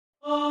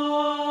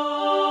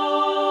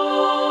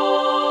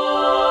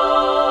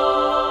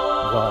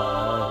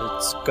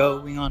What's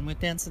going on with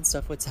dance and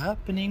stuff? What's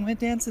happening with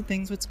dance and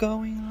things? What's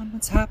going on?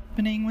 What's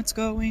happening? What's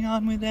going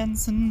on with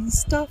dance and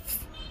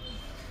stuff?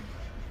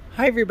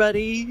 Hi,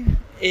 everybody.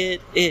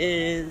 It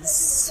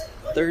is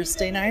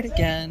Thursday night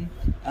again.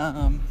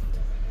 And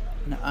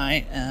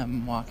I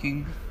am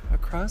walking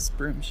across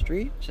Broome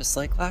Street, just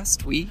like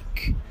last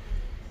week,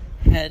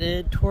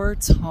 headed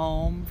towards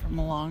home from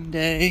a long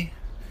day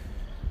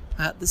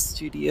at the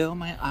studio.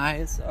 My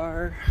eyes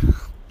are a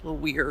little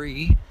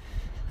weary,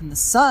 and the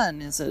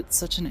sun is at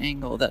such an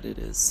angle that it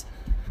is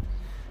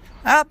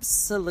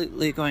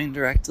absolutely going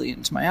directly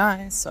into my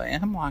eyes, so I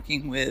am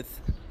walking with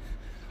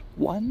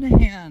one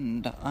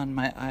hand on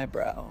my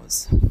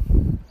eyebrows.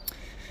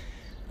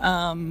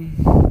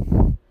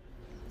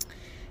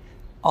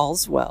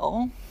 All's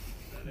well.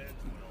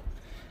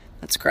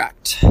 That's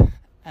correct.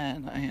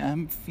 And I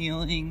am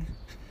feeling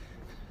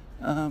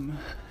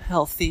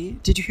healthy.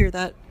 Did you hear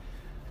that?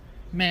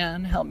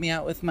 Man, help me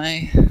out with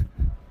my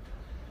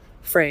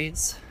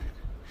phrase.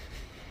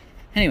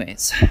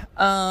 Anyways,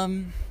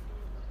 I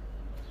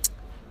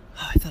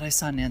thought I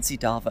saw Nancy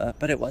Dalva,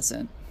 but it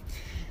wasn't.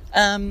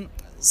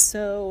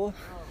 So,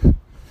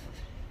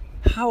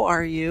 how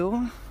are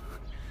you?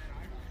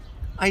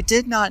 I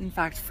did not, in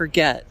fact,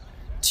 forget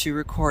to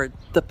record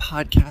the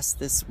podcast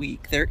this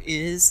week. There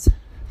is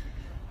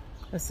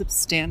a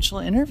substantial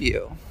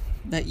interview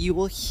that you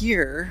will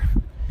hear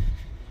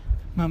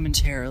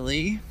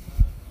momentarily.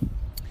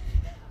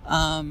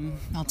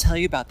 I'll tell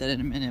you about that in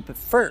a minute, but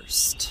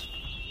first,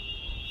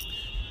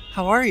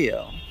 how are you?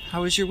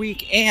 How was your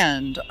week?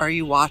 And are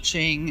you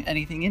watching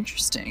anything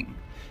interesting?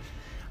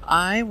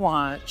 I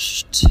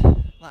watched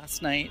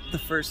last night the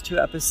first 2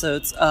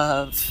 episodes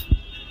of,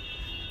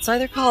 it's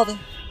either called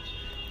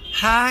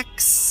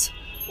Hacks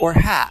or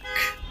Hack.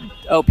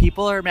 Oh,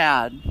 people are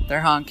mad.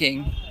 They're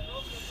honking.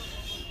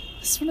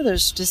 This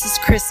is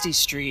Christie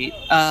Street.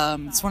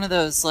 It's one of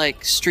those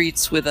like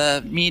streets with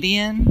a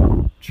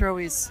median.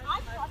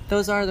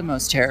 Those are the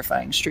most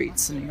terrifying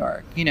streets in New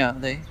York. You know,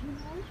 they're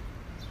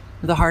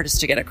the hardest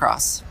to get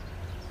across.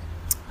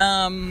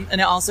 And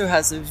it also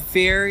has a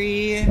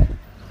very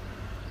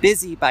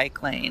busy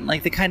bike lane,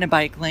 like the kind of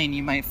bike lane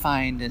you might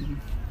find in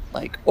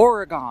like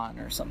Oregon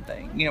or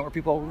something, you know, where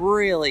people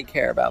really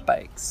care about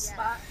bikes.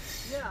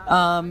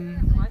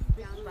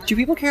 Do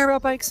people care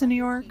about bikes in New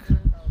York?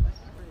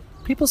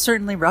 People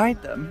certainly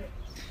ride them.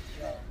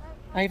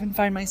 I even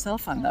find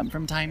myself on them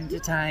from time to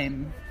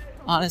time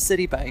on a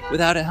city bike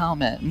without a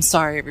helmet. I'm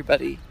sorry,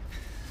 everybody.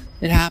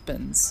 It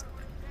happens.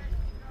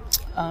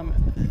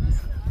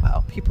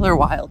 Wow, people are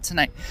wild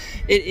tonight.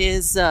 It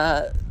is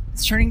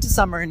it's turning to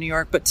summer in New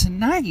York, but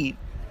tonight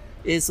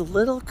is a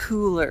little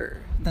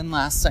cooler than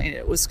last night.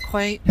 It was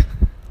quite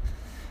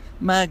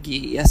muggy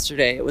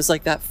yesterday. It was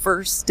like that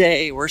first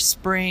day where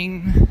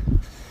spring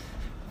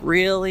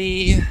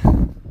really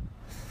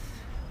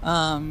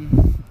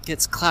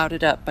gets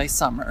clouded up by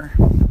summer.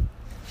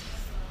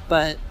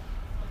 But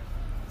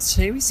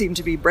today we seem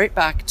to be right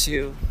back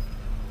to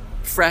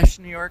fresh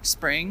New York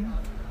spring.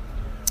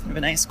 We have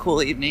a nice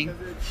cool evening.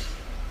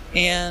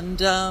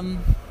 And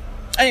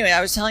anyway, I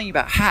was telling you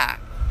about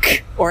Hack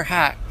or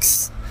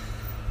Hacks,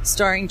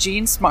 starring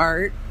Jean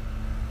Smart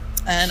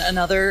and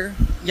another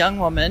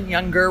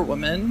younger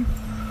woman.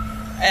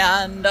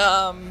 And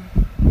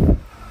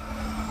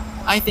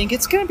I think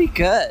it's going to be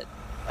good.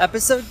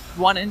 Episode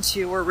 1 and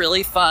 2 were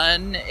really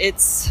fun.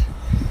 It's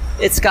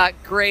got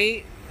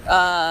great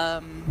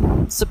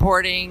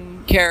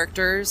supporting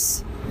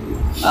characters.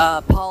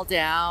 Paul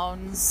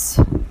Downs,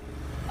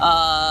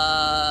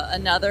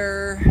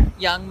 another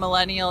young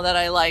millennial that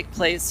I like,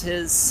 plays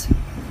his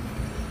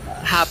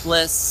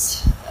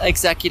hapless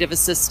executive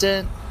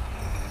assistant.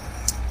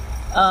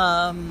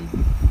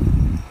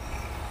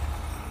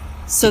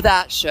 So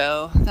that's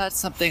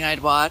something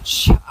I'd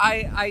watch.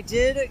 I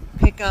did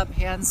pick up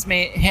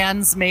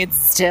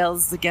Handmaid's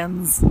Tales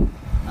again,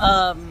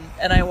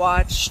 and I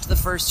watched the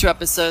first 2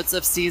 episodes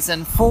of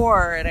season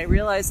 4, and I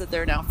realized that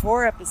there are now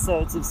 4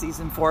 episodes of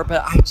season 4,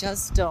 but I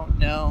just don't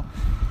know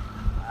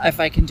if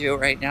I can do it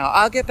right now.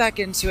 I'll get back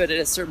into it at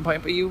a certain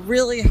point, but you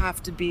really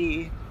have to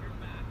be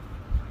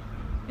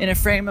in a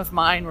frame of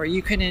mind where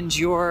you can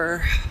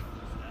endure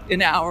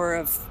an hour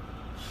of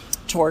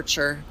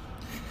torture.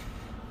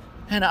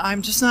 And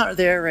I'm just not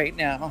there right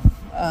now.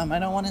 I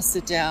don't want to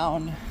sit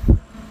down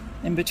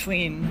in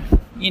between,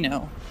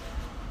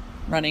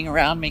 running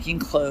around making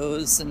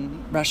clothes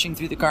and rushing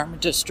through the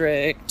garment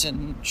district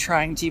and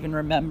trying to even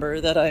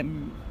remember that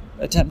I'm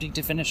attempting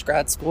to finish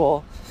grad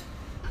school,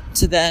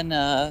 to then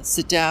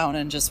sit down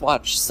and just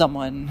watch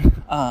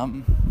someone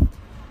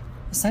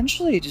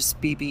essentially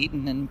just be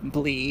beaten and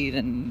bleed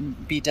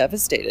and be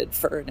devastated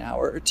for an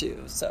hour or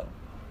 2. So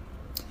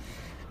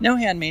no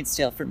Handmaid's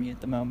Tale for me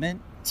at the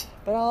moment,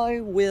 but I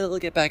will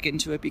get back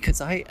into it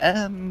because I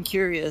am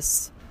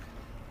curious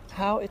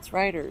how its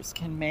writers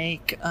can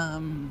make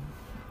a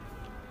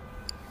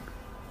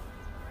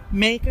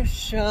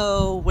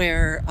show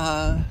where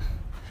a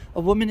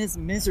woman is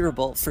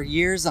miserable for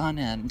years on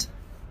end.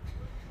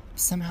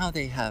 Somehow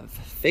they have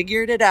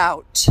figured it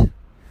out.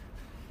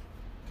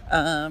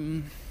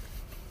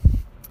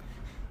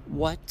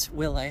 What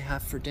will I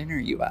have for dinner,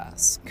 you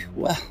ask?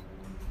 Well,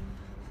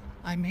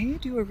 I may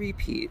do a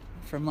repeat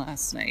from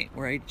last night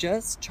where I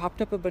just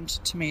chopped up a bunch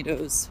of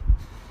tomatoes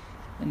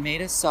and made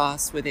a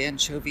sauce with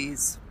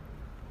anchovies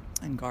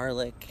and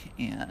garlic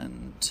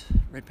and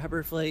red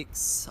pepper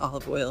flakes,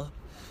 olive oil.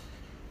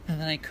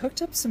 And then I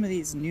cooked up some of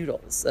these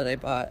noodles that I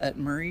bought at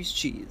Murray's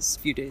Cheese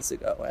a few days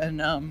ago.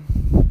 And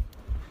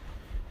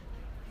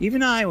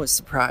even I was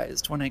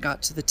surprised when I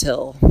got to the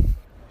till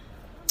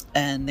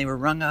and they were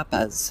rung up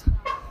as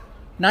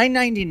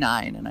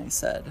 $9.99. And I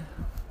said,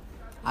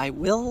 I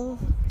will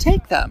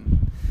take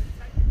them.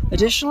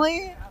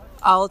 Additionally,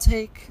 I'll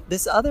take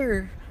this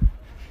other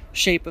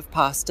shape of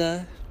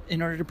pasta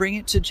in order to bring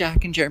it to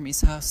Jack and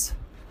Jeremy's house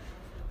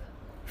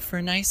for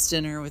a nice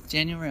dinner with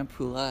Daniel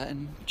Rampula.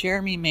 And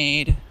Jeremy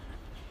made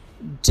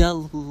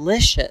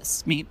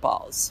delicious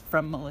meatballs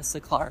from Melissa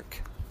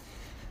Clark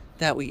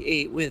that we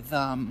ate with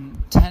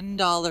 $10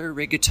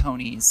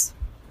 rigatonis.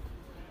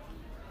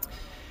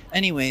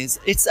 Anyways,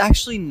 it's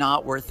actually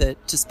not worth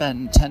it to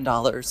spend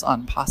 $10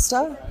 on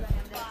pasta.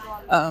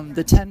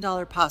 The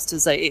 $10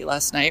 pastas I ate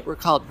last night were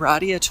called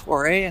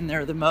Radiatore, and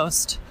they're the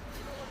most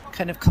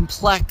kind of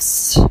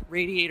complex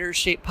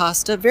radiator-shaped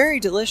pasta. Very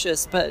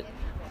delicious, but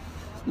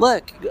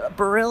look,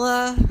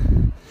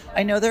 Barilla,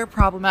 I know they're a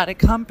problematic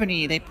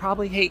company. They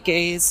probably hate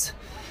gays.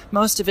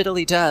 Most of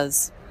Italy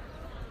does.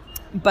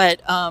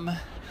 But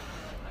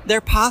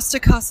their pasta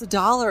costs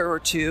 $1 or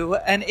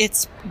 $2, and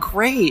it's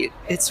great.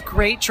 It's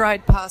great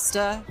dried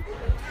pasta.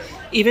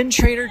 Even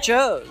Trader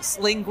Joe's,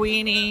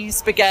 linguine,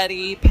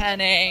 spaghetti,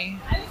 penne.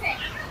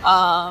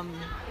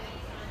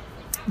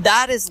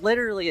 That is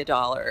literally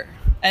 $1.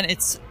 And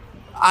it's,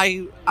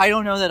 I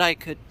don't know that I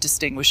could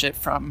distinguish it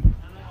from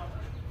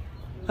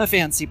a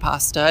fancy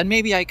pasta. And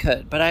maybe I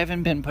could, but I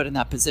haven't been put in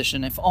that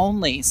position. If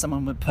only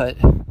someone would put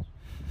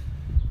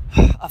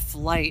a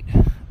flight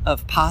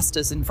of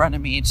pastas in front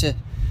of me to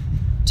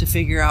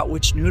figure out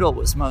which noodle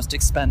was most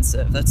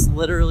expensive. That's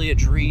literally a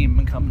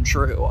dream come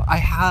true. I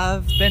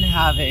have been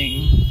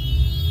having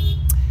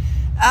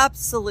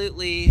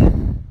absolutely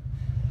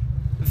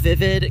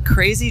vivid,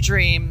 crazy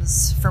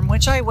dreams from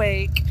which I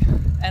wake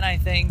and I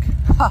think,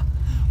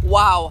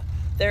 wow,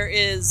 there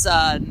is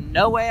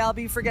no way I'll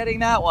be forgetting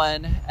that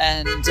one.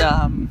 And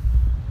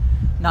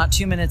not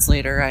 2 minutes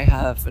later, I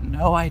have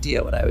no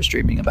idea what I was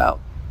dreaming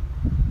about.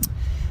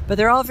 But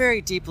they're all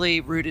very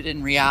deeply rooted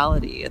in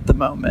reality at the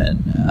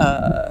moment.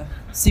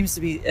 Seems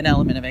to be an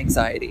element of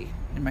anxiety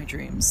in my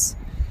dreams.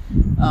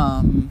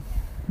 And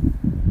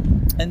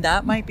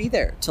that might be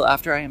there till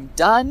after I am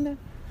done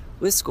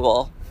with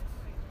school.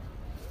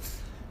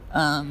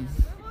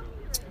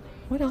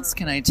 What else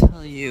can I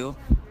tell you?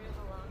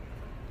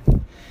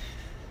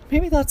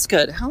 Maybe that's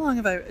good. How long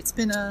have I... It's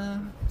been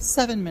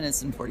 7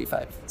 minutes and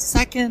 45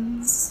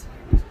 seconds.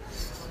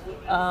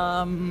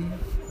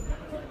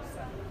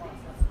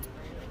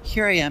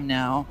 Here I am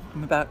now.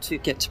 I'm about to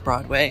get to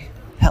Broadway,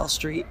 Hell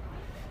Street.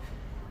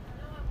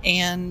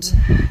 And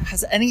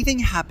has anything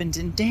happened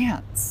in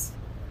dance?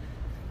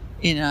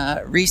 In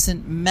a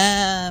recent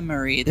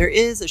memory, there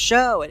is a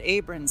show at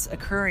Abrams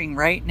occurring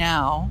right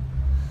now.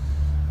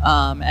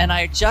 And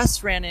I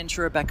just ran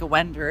into Rebecca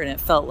Wender, and it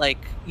felt like,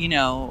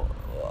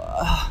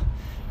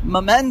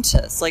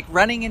 momentous, like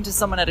running into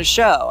someone at a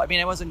show. I mean,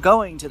 I wasn't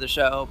going to the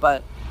show,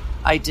 but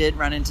I did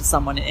run into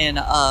someone in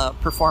a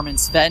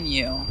performance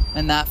venue,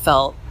 and that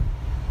felt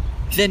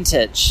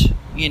vintage,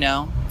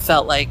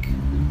 felt like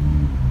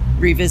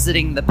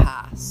revisiting the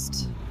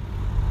past.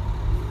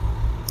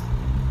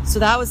 So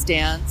that was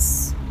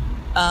dance.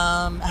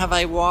 Have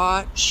I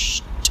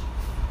watched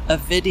a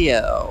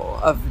video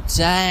of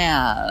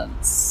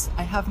dance?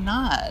 I have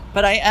not,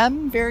 but I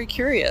am very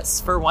curious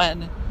for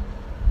when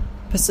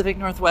Pacific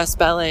Northwest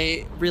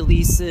Ballet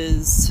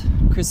releases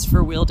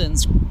Christopher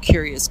Wheeldon's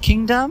Curious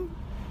Kingdom,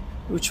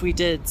 which we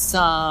did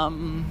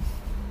some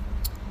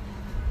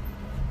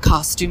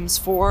costumes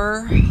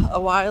for a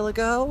while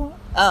ago,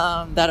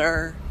 that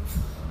are,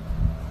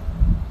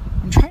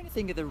 I'm trying to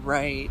think of the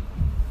right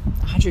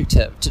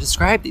adjective to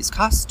describe these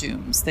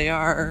costumes. They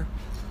are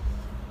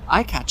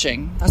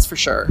eye-catching, that's for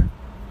sure.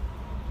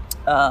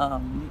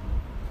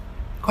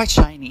 Quite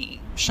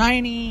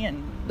shiny,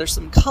 and there's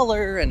some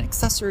color and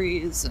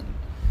accessories,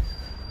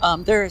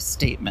 and they're a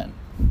statement.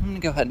 I'm going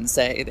to go ahead and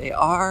say they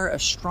are a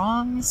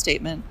strong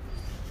statement.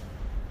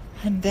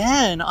 And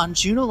then on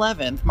June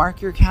 11th,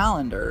 mark your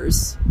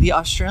calendars, the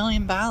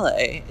Australian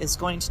Ballet is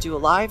going to do a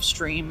live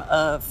stream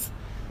of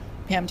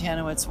Pam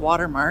Tanowitz's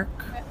Watermark.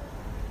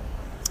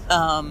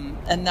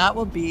 And that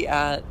will be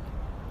at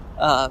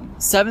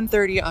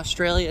 7:30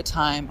 Australia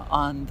time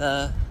on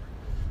the,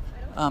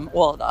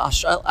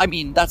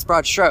 that's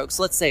broad strokes.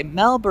 Let's say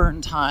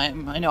Melbourne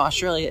time. I know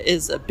Australia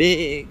is a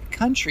big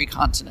country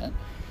continent.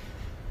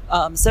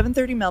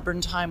 7:30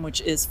 Melbourne time, which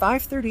is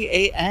 5:30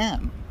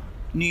 a.m.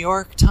 New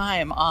York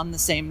time on the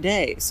same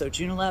day, so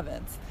June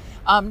 11th.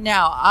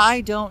 Now,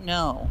 I don't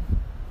know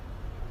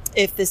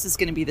if this is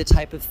going to be the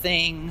type of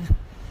thing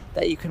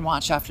that you can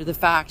watch after the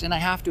fact, and I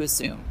have to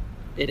assume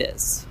it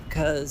is,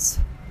 because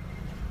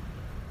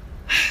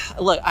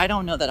look, I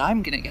don't know that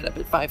I'm going to get up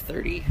at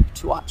 5:30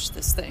 to watch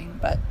this thing,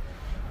 but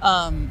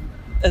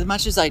as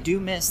much as I do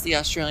miss the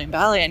Australian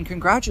Ballet, and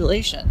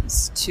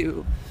congratulations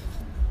to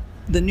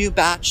the new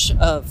batch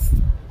of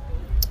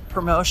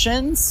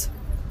promotions,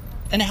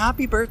 and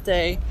happy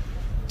birthday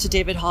to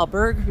David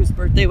Hallberg, whose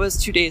birthday was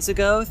 3 days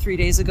ago if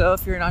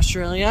you're in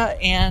Australia,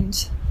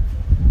 and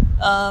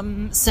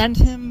send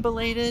him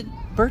belated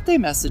birthday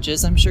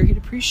messages. I'm sure he'd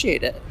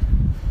appreciate it.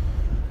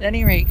 At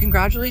any rate,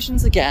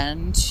 congratulations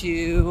again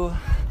to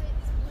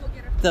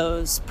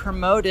those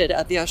promoted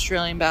at the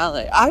Australian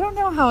Ballet. I don't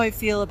know how I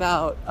feel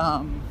about,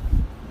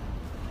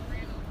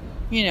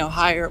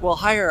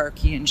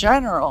 hierarchy in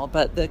general,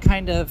 but the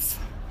kind of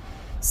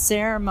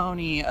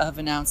ceremony of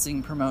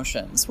announcing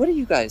promotions. What do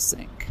you guys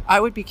think? I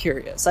would be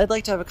curious. I'd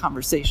like to have a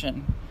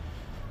conversation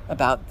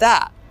about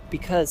that,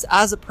 because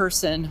as a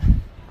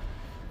person,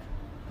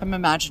 I'm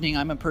imagining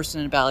I'm a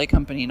person in a ballet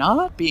company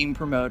not being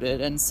promoted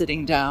and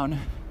sitting down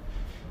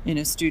in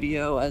a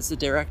studio as the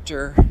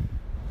director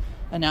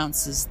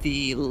announces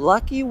the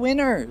lucky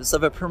winners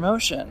of a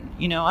promotion.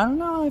 I don't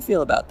know how I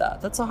feel about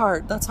that. That's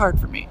hard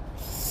for me.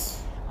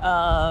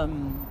 I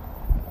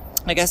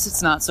guess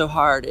it's not so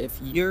hard if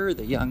you're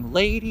the young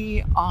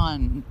lady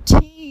on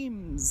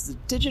Teams, the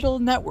digital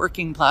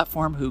networking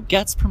platform, who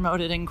gets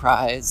promoted and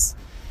cries.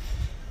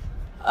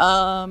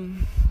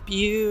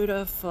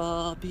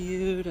 Beautiful,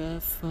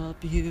 beautiful,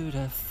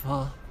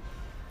 beautiful.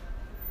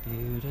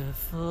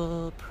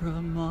 Beautiful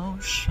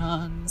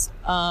promotions.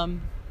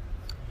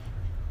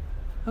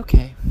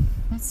 Okay,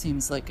 that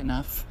seems like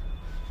enough.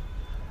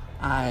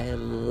 I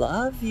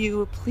love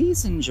you.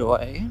 Please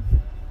enjoy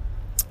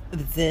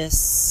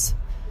this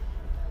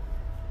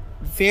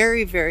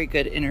very, very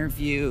good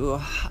interview.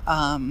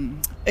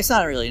 It's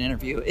not really an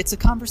interview, it's a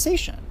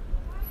conversation.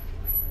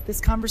 This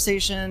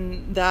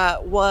conversation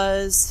that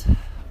was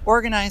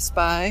organized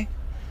by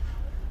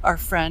our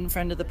friend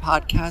of the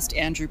podcast,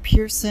 Andrew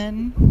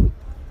Pearson.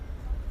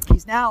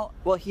 He's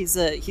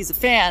a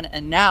fan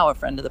and now a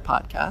friend of the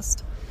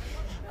podcast,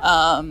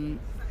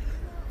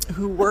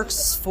 who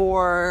works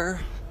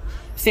for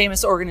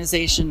famous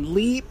organization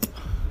LEAP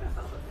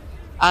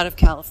out of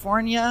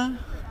California,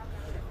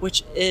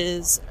 which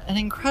is an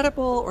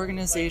incredible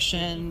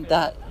organization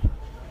that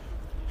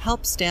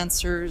helps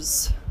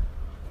dancers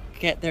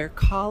get their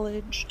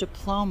college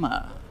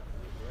diploma.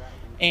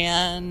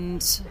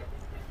 And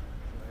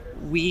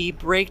we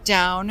break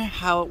down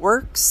how it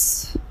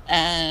works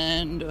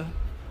and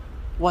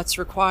what's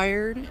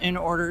required in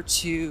order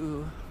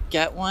to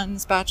get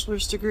one's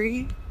bachelor's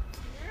degree.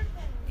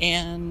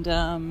 And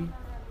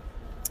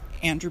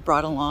Andrew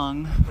brought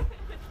along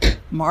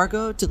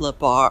Margot de la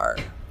Barre.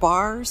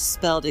 Barre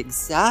spelled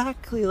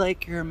exactly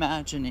like you're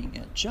imagining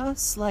it,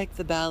 just like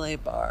the ballet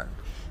bar.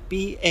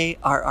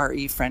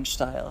 Barre, French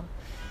style.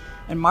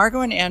 And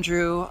Margot and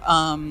Andrew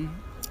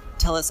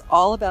tell us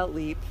all about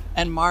LEAP,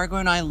 and Margot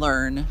and I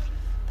learn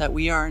that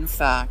we are in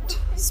fact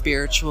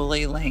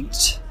spiritually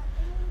linked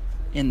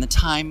in the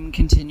time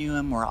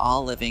continuum we're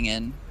all living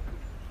in.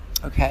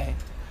 Okay.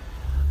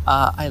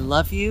 I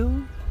love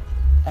you,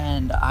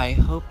 and I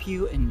hope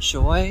you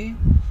enjoy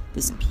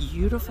this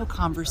beautiful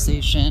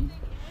conversation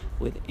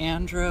with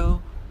Andrew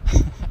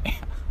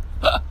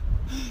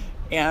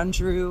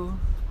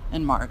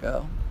and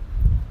Margot.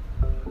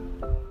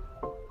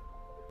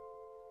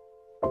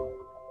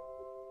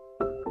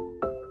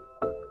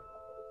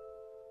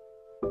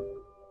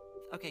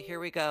 Okay, here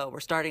we go. We're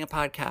starting a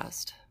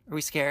podcast. Are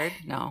we scared?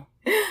 No.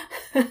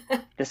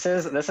 This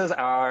is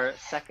our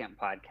second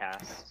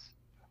podcast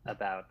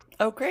about.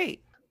 Oh,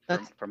 great!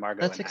 For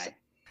Margot and I.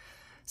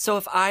 So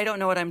if I don't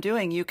know what I'm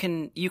doing, you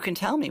can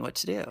tell me what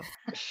to do.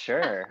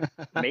 Sure,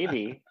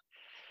 maybe.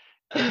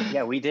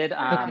 Yeah, we did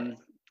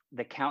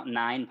the Count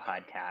 9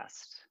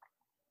 podcast,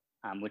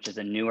 which is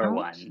a newer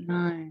one.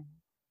 9.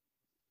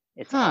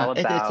 It's all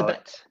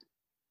about.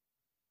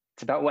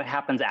 It's about what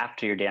happens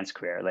after your dance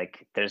career.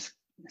 Like,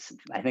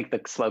 I think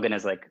the slogan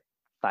is like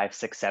 5,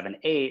 6, 7,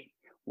 8.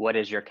 What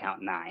is your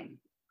Count 9?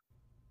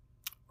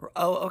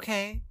 Oh,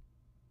 okay.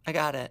 I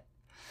got it.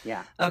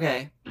 Yeah.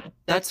 Okay.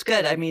 That's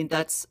good. I mean,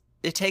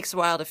 it takes a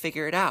while to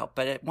figure it out,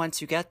 but once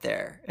you get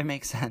there, it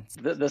makes sense.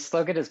 The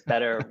slogan is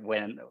better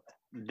when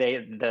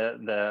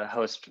the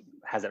host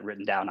has it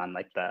written down on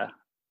like the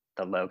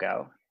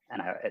logo,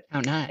 and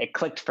it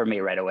clicked for me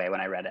right away when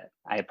I read it.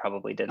 I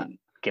probably didn't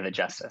give it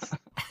justice.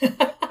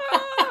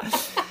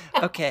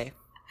 Okay.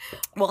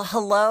 Well,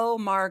 hello,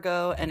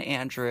 Margot and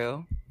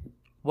Andrew.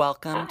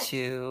 Welcome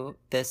to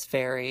this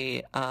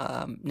very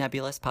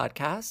nebulous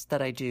podcast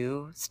that I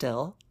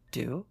still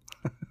do.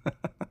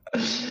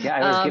 Yeah,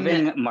 I was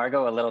giving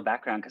Margot a little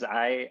background because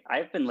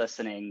I've been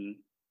listening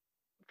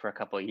for a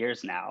couple of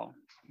years now.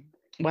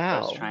 Wow. I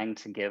was trying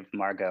to give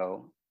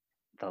Margot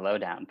the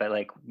lowdown, but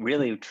like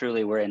really,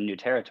 truly, we're in new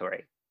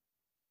territory.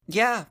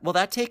 Yeah, well,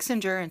 that takes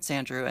endurance,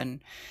 Andrew.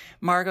 And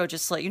Margot,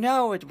 just to let you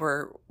know,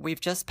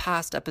 we've just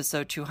passed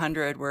episode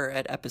 200. We're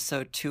at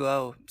episode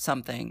 20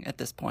 something at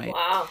this point.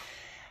 Wow.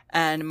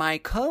 And my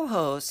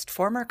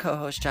former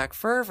co-host, Jack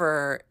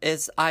Ferver,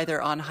 is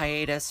either on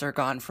hiatus or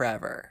gone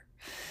forever.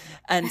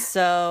 And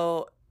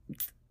so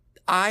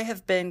I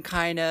have been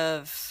kind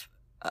of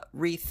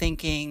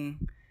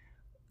rethinking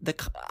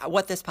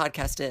what this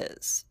podcast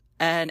is.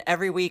 And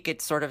every week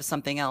it's sort of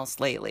something else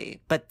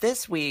lately. But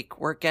this week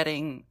we're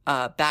getting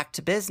back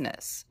to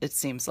business, it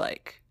seems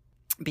like,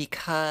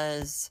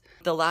 because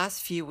the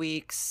last few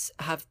weeks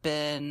have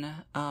been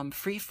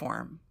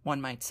freeform, one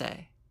might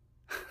say.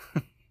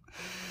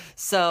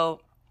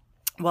 So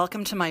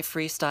welcome to my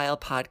freestyle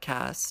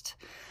podcast.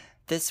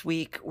 This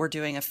week we're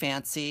doing a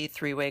fancy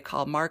three-way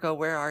call. Margot,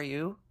 where are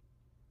you?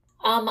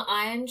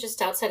 I'm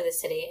just outside of the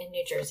city in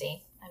New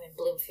Jersey. I'm in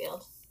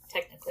Bloomfield,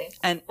 technically.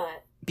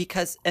 But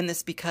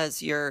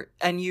because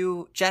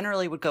you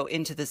generally would go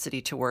into the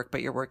city to work,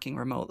 but you're working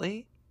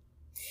remotely?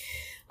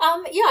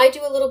 Yeah, I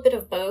do a little bit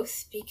of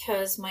both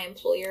because my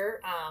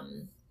employer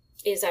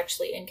is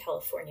actually in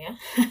California.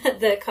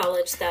 The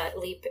college that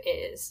LEAP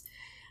is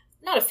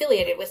not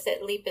affiliated with,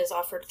 that LEAP is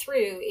offered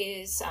through,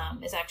 is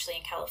actually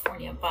in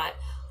California, but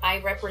I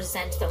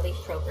represent the LEAP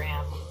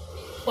program,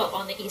 well,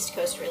 on the East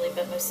Coast really,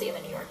 but mostly in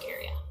the New York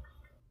area.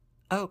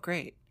 Oh,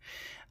 great.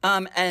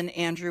 And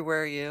Andrew,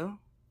 where are you?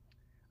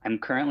 I'm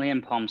currently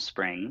in Palm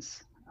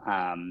Springs.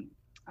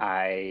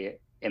 I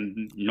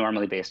am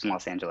normally based in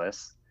Los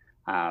Angeles,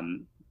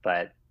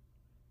 but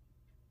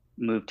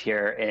moved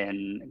here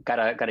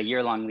got a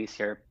year-long lease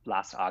here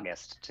last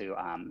August to,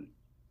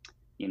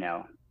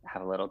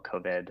 have a little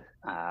COVID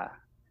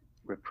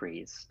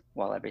reprise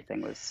while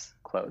everything was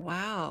closed.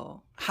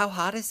 Wow. How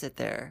hot is it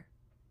there?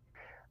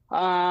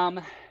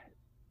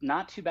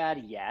 Not too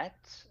bad yet.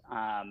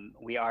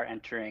 We are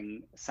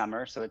entering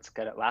summer, so it's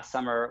good. Last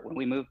summer, when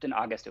we moved in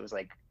August, it was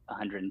like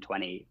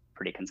 120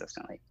 pretty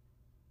consistently.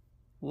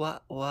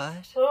 What?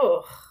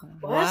 Oh,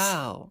 what?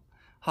 Wow.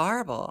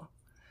 Horrible.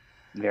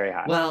 Very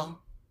hot.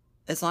 Well,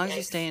 as long as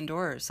you stay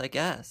indoors, I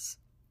guess.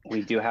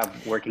 We do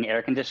have working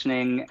air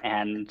conditioning,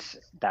 and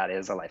that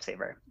is a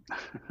lifesaver.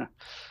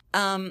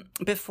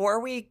 Before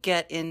we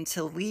get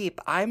into LEAP,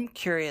 I'm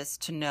curious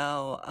to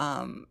know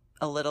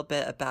a little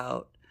bit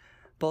about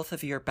both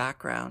of your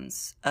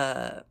backgrounds,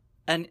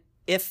 and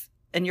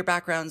your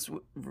backgrounds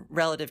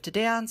relative to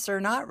dance or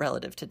not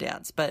relative to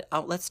dance. But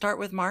let's start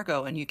with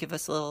Margot, and you give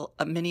us a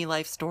mini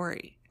life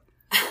story.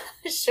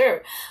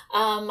 Sure.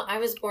 I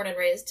was born and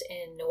raised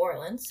in New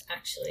Orleans,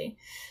 actually,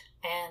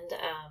 and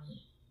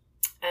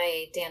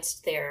I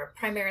danced there,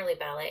 primarily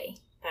ballet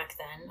back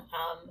then.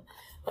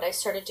 But I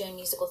started doing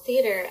musical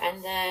theater,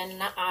 and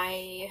then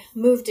I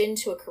moved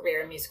into a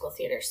career in musical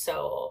theater.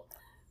 So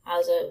I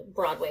was a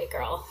Broadway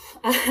girl.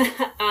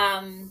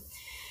 I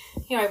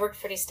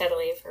worked pretty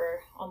steadily for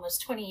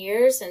almost 20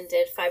 years and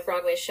did 5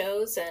 Broadway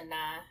shows. And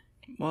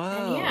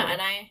wow.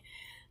 And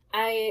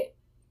I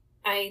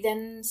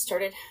then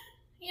started,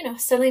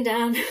 settling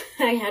down.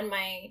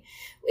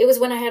 It was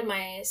when I had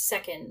my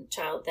second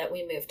child that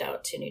we moved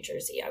out to New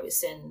Jersey. I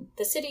was in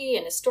the city,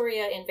 in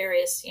Astoria, in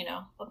various,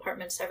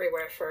 apartments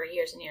everywhere for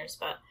years and years.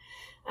 But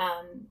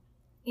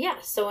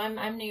so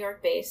I'm New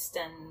York based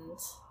and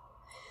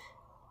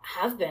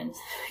have been,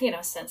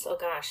 since, oh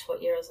gosh,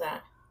 what year was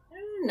that?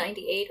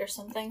 98 or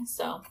something.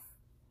 So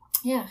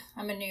yeah,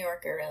 I'm a New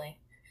Yorker, really.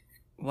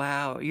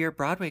 Wow, you're a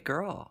Broadway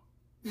girl.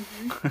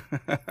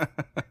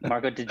 Mm-hmm.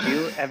 Margot, did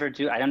you ever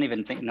I don't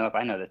even know if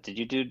I know this, did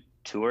you do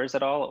tours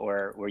at all,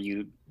 or were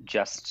you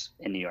just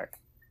in New York?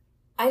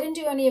 I didn't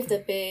do any of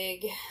the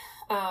big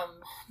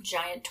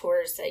giant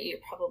tours that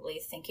you're probably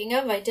thinking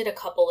of. I did a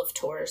couple of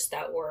tours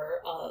that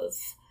were of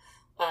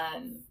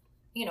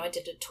I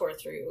did a tour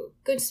through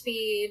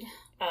Goodspeed.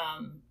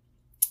 I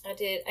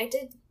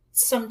did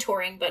some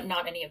touring, but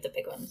not any of the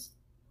big ones.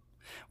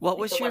 What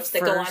was your first?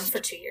 That go on for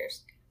 2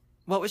 years.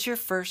 What was your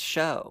first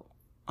show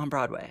on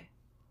Broadway?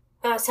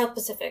 South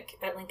Pacific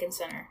at Lincoln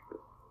Center.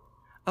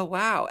 Oh,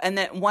 wow. And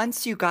then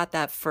once you got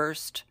that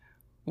first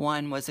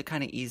one, was it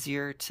kind of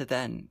easier to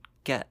then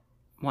get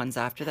ones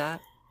after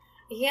that?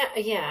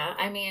 Yeah.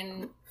 I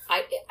mean,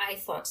 I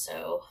thought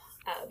so.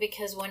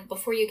 Because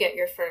before you get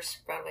your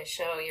first Broadway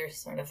show, you're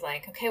sort of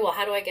like, okay, well,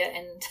 how do I get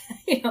in?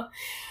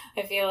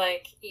 I feel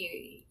like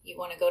you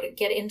want to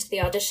get into the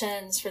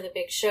auditions for the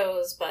big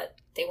shows, but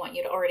they want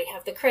you to already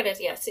have the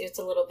credit. Yes, it's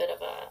a little bit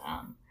of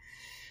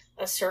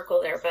a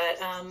circle there, but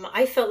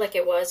I felt like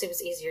it was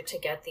easier to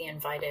get the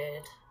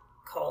invited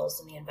calls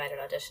and the invited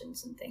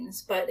auditions and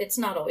things, but it's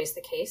not always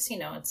the case.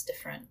 It's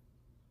different.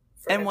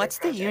 And what's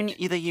the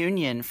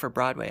union for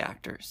Broadway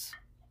actors?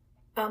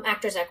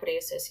 Actors Equity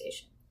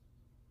Association.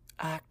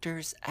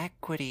 Actors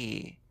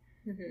Equity.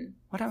 Mm-hmm.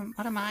 What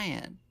am I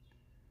in?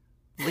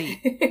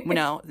 LEAP.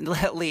 No,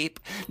 LEAP.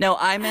 No,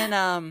 I'm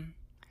in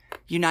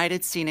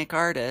United Scenic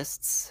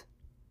Artists,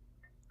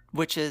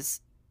 which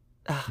is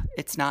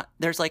it's not.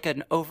 There's like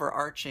an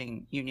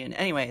overarching union.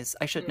 Anyways,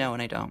 I should know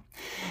and I don't.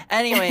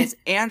 Anyways,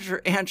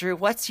 Andrew,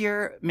 what's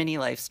your mini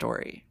life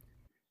story?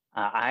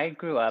 I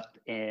grew up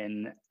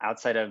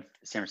outside of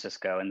San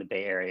Francisco in the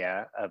Bay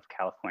Area of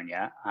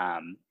California,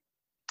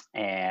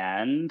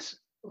 and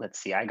let's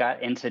see, I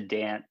got into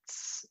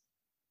dance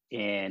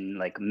in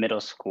like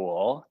middle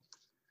school.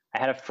 I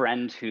had a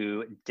friend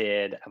who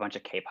did a bunch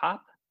of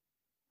K-pop,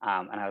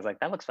 And I was like,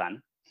 that looks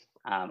fun.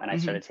 And I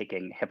started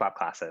taking hip hop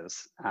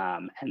classes.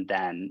 And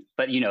then,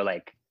 but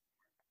like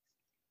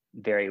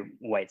very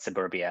white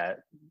suburbia,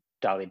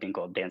 Dolly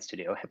Dinkle dance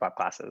studio hip hop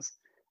classes.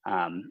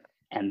 And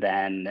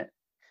then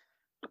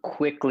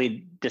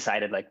quickly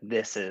decided like,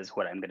 this is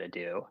what I'm going to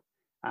do.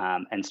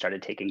 And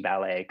started taking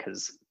ballet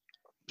because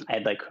I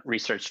had like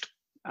researched,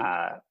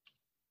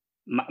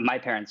 my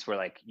parents were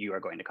like, you are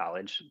going to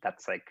college.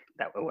 That's like,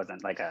 that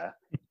wasn't like a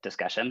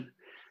discussion.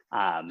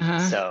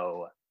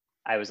 So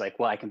I was like,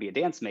 well, I can be a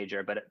dance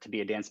major, but to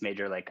be a dance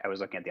major, like I was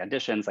looking at the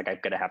auditions, like I'm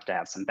going to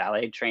have some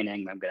ballet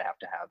training. I'm going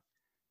to have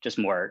just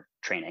more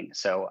training.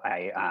 So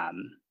I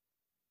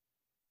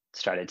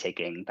started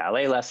taking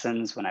ballet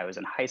lessons when I was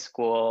in high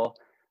school.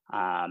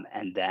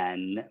 And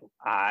then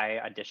I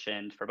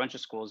auditioned for a bunch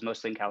of schools,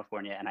 mostly in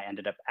California, and I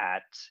ended up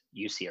at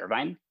UC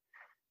Irvine,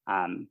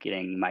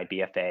 getting my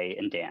BFA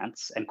in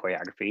dance and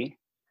choreography.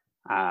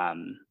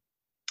 And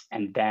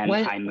then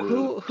I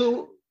moved.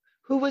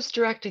 Who was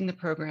directing the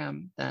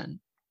program then?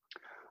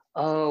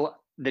 Oh,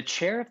 the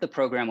chair of the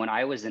program when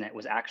I was in it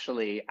was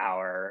actually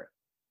our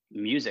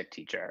music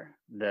teacher,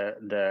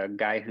 the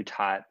guy who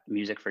taught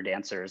music for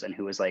dancers and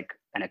who was like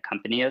an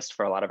accompanist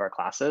for a lot of our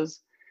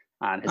classes.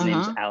 His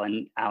name's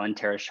Alan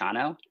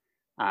Terrasciano.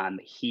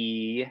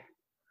 He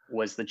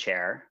was the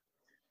chair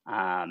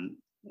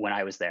when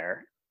I was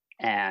there.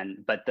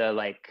 But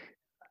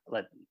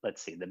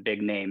let's see, the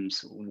big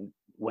names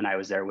when I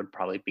was there would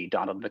probably be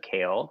Donald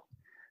McHale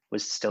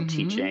was still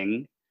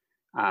teaching.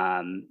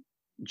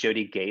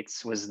 Jody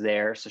Gates was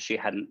there, so she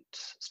hadn't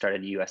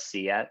started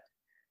USC yet.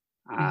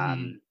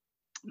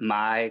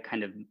 My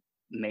kind of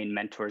main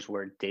mentors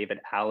were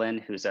David Allen,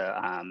 who's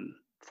a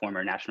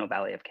former National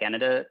Ballet of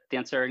Canada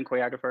dancer and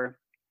choreographer,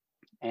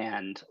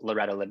 and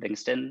Loretta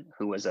Livingston,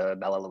 who was a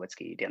Bella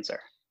Lewitsky dancer.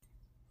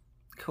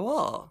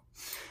 Cool.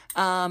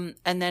 And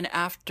then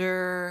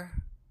after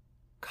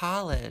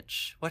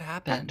college, what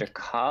happened? After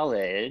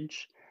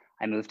college,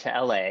 I moved to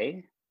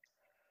LA.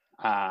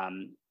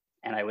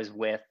 And I was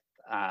with,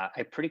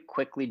 I pretty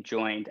quickly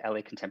joined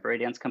LA Contemporary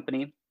Dance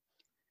Company.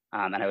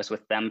 And I was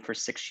with them for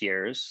 6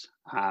 years.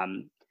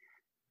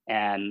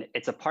 And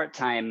it's a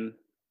part-time,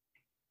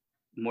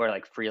 more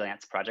like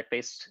freelance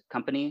project-based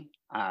company.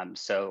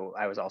 So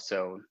I was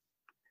also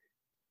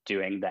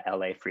doing the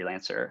LA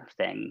freelancer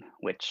thing,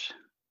 which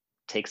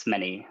takes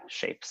many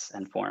shapes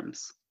and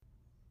forms.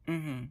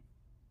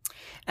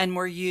 And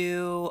were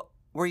you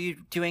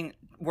doing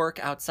work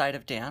outside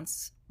of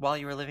dance while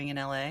you were living in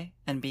LA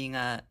and being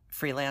a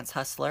freelance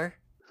hustler?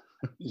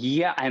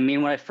 Yeah, I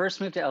mean, when I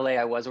first moved to LA,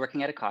 I was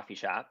working at a coffee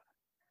shop.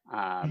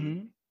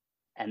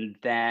 And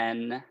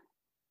then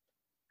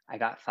I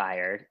got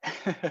fired.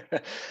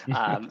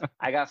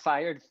 I got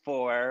fired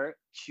for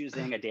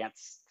choosing a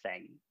dance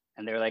thing.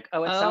 And they were like,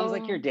 oh, it sounds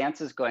like your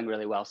dance is going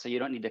really well, so you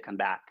don't need to come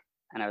back.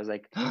 And I was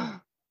like,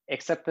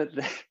 except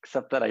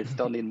that I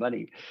still need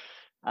money.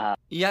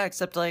 Yeah,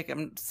 except like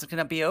it's going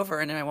to be over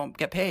and then I won't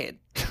get paid.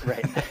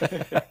 Right.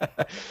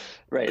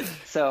 Right.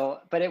 So,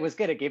 but it was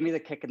good. It gave me the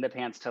kick in the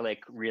pants to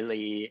like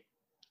really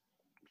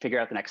figure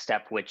out the next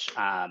step, which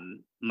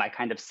my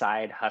kind of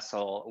side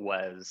hustle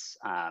was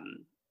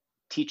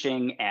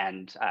teaching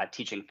and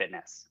teaching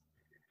fitness.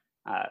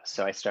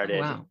 So I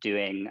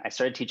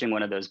started teaching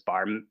one of those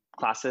bar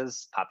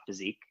classes, Pop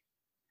Physique.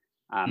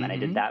 And I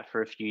did that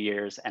for a few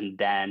years. And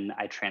then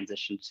I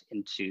transitioned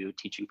into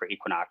teaching for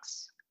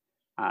Equinox.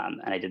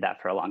 And I did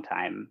that for a long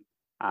time.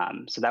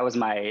 So that was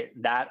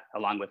that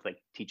along with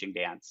like teaching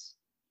dance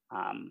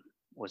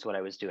was what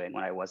I was doing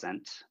when I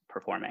wasn't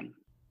performing.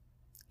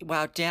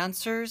 Wow.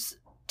 Dancers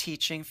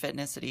teaching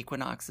fitness at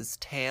Equinox is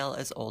tale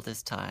as old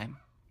as time.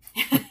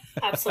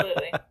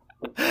 Absolutely.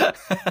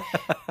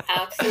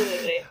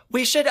 Absolutely.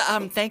 We should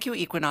thank you,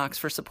 Equinox,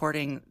 for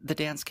supporting the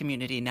dance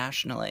community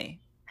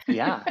nationally.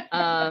 Yeah.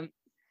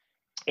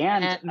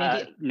 And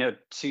maybe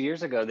 2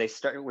 years ago they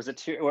started.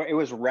 It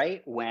was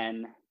right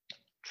when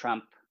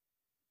Trump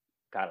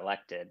got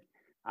elected.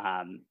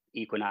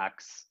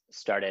 Equinox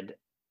started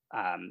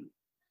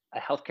a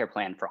healthcare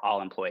plan for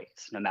all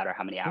employees, no matter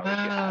how many hours you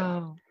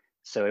had.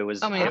 So it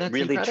was it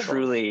really incredible.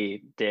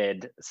 Truly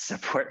did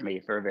support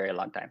me for a very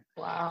long time.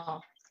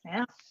 Wow.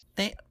 Yeah.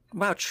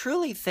 Wow,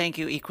 truly thank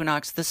you,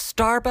 Equinox, the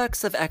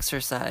Starbucks of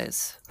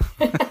exercise.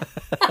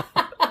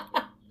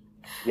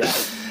 Yeah.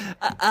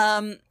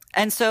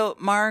 And so,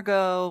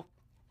 Margot,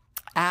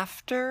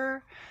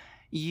 after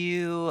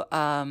you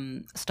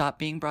stopped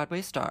being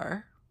Broadway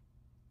star,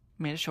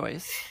 made a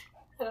choice.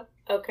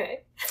 Okay.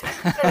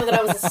 I don't know that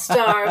I was a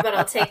star, but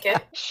I'll take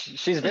it.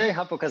 She's very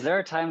helpful because there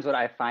are times when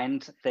I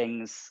find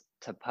things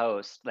to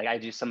post. Like I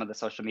do some of the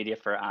social media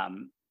for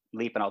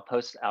Leap, and I'll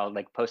post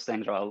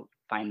things, or I'll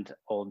find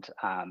old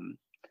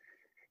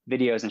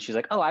videos, and she's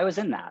like, "Oh, I was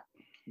in that,"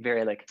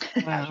 very like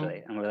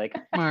casually, and we're like,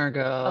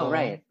 "Margot, oh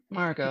right,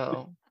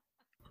 Margot,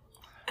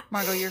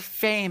 you're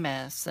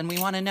famous, and we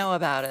want to know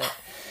about it."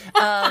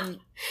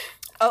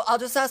 I'll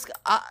just ask.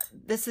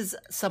 This is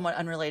somewhat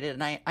unrelated,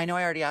 and I know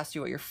I already asked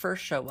you what your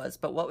first show was,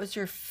 but what was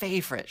your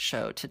favorite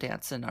show to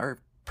dance in or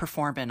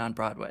perform in on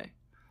Broadway?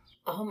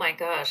 Oh my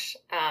gosh.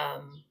 I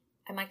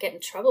might get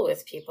in trouble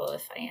with people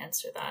if I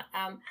answer that.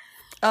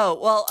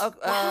 Wow.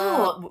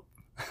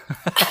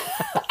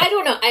 I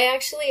don't know.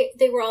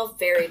 They were all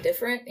very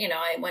different.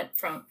 I went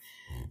from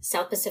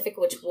South Pacific,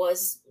 which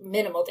was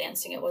minimal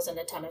dancing. It wasn't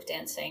a ton of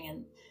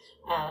dancing.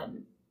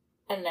 And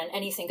then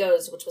Anything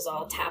Goes, which was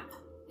all tap,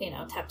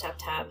 tap, tap,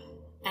 tap.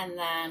 And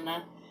then,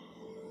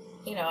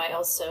 I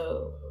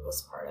also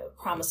was part of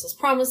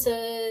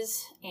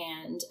Promises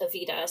and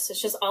Evita. So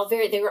it's just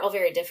they were all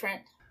very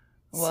different.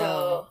 Whoa.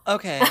 So,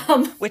 okay.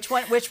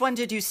 Which one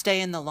did you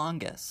stay in the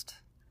longest?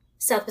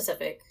 South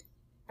Pacific.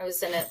 I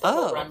was in it the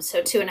whole run,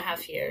 so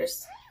 2.5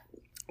 years.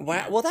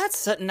 Wow. Well, that's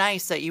so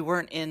nice that you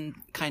weren't in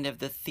kind of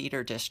the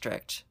theater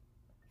district.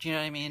 Do you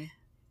know what I mean?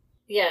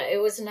 Yeah,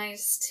 it was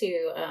nice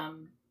to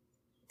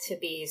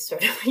be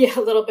sort of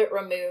a little bit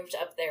removed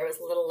up there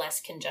with a little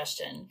less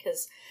congestion,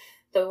 because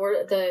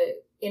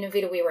in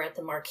Evita we were at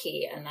the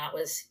Marquee, and that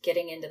was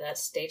getting into that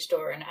stage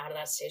door and out of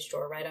that stage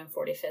door right on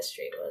 45th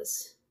Street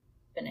was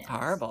bananas.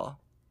 Horrible.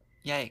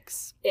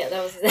 Yikes. Yeah,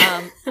 that was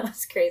that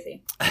was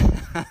crazy.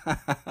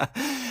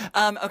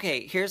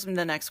 Okay, here's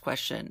the next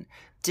question.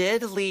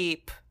 Did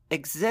LEAP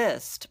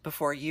exist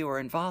before you were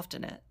involved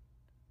in it?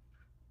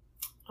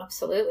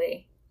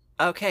 Absolutely.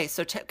 Okay,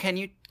 so can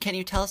you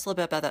tell us a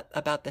little bit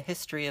about the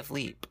history of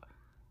LEAP?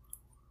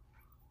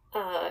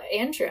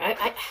 Andrew,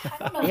 I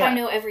don't know if I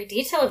know every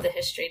detail of the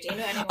history. Do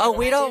you know anyone? Oh,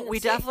 we don't. We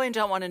definitely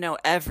don't want to know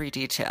every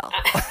detail.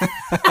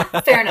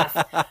 Fair enough.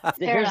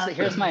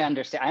 Here's my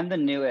understanding. I'm the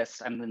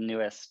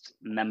newest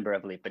member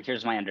of LEAP, but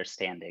here's my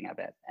understanding of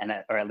it,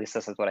 or at least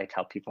this is what I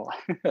tell people.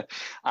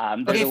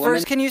 Okay,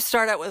 first, can you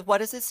start out with what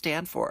does it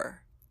stand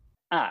for?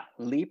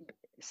 LEAP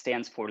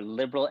stands for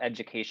Liberal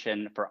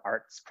Education for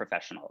Arts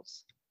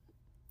Professionals.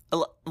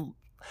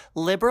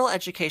 Liberal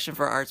Education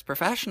for Arts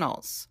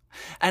Professionals.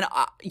 And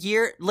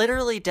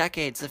literally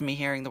decades of me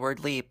hearing the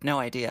word LEAP, no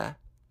idea.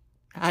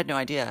 I had no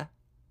idea.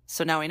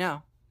 So now we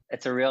know.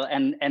 It's a real,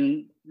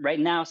 and right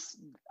now,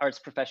 arts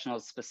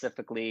professionals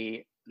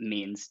specifically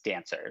means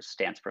dancers,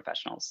 dance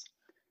professionals.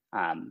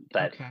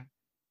 But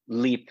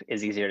LEAP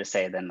is easier to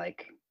say than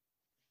like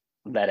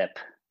LEDIP,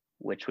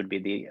 which would be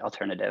the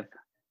alternative.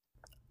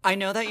 I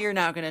know that you're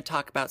now going to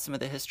talk about some of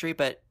the history,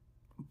 but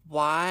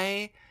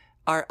why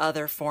are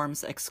other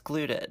forms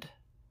excluded?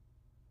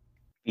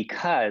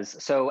 Because,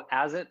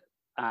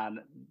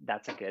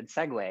 that's a good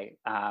segue.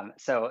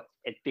 So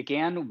it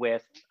began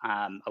with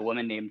a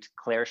woman named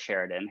Claire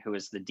Sheridan, who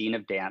was the Dean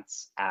of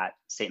Dance at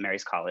St.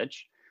 Mary's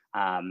College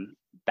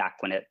back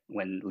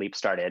when LEAP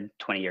started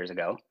 20 years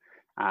ago.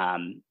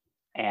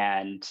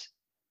 And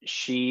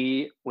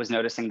she was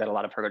noticing that a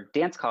lot of her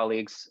dance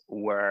colleagues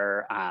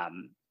were,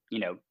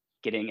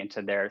 getting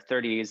into their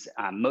 30s,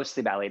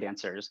 mostly ballet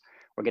dancers,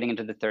 were getting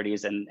into the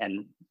 30s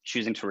and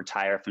choosing to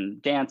retire from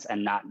dance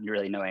and not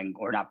really knowing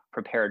or not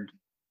prepared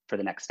for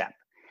the next step.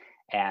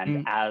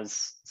 And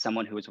as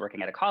someone who was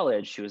working at a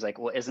college, she was like,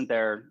 well, isn't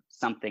there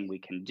something we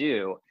can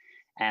do?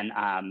 And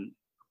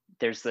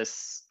there's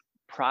this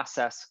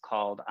process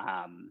called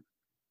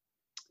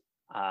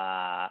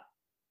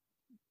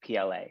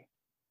PLA.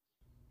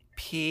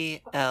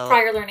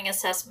 Prior Learning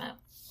Assessment.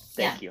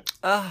 Thank you.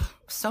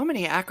 So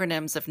many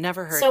acronyms I've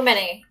never heard. So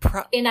many.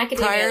 In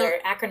academia, there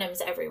are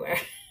acronyms everywhere.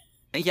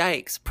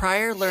 Yikes.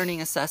 Prior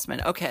Learning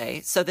Assessment.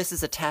 Okay, so this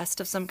is a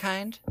test of some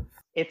kind?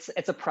 It's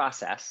a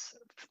process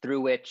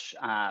through which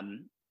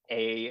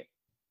a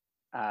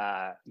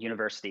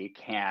university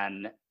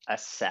can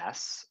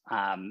assess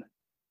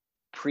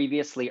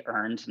previously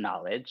earned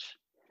knowledge.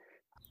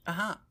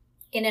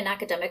 In an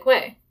academic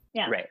way.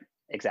 Yeah. Right,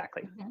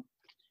 exactly. Mm-hmm.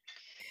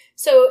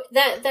 So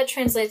that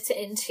translates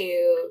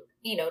into,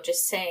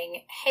 just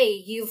saying, hey,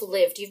 you've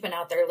been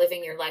out there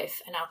living your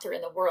life and out there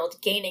in the world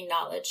gaining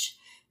knowledge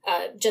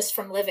just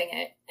from living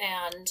it.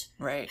 And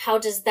how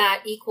does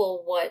that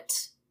equal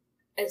what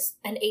as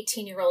an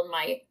 18-year-old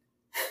might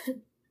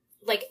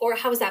or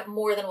how is that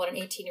more than what an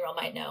 18-year-old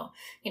might know?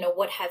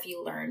 What have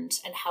you learned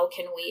and how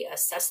can we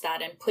assess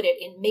that and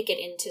make it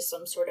into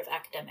some sort of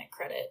academic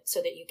credit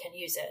so that you can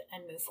use it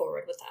and move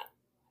forward with that?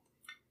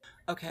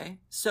 Okay.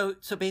 So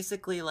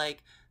basically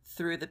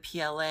through the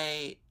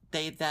PLA,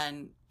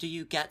 do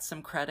you get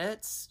some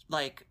credits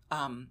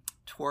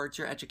towards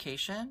your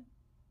education?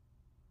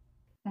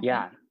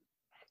 Yeah.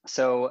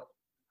 So,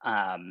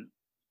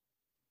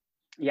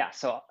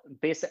 so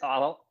basically,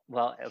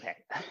 okay.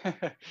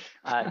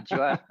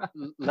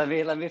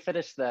 Let me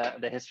finish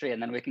the history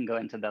and then we can go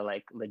into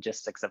the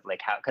logistics of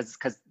how, because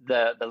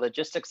the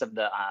logistics of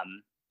the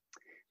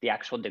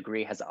actual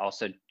degree has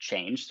also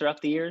changed throughout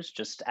the years,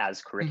 just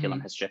as curriculum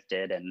has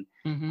shifted and,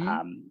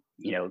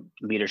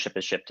 leadership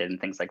has shifted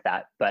and things like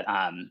that. But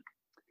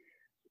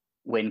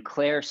when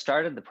Claire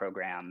started the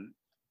program,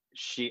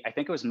 I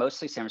think it was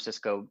mostly San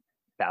Francisco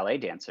ballet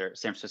dancer,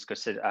 it's called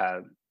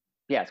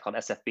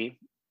SFB,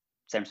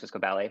 San Francisco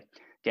Ballet.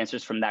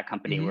 Dancers from that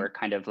company were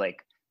kind of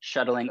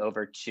shuttling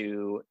over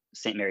to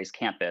St. Mary's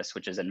campus,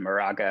 which is in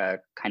Moraga,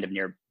 kind of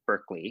near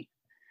Berkeley.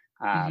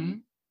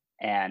 And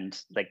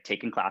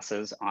taking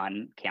classes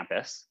on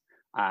campus.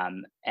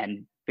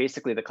 And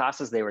basically the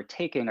classes they were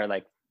taking are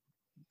like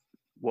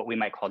what we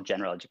might call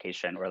general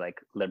education or like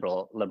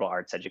liberal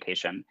arts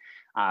education.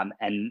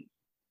 And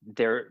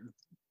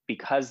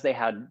because they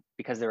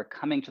were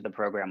coming to the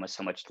program with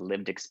so much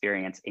lived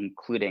experience,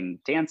 including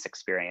dance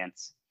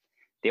experience,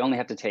 they only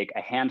have to take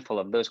a handful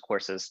of those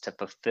courses to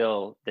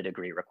fulfill the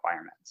degree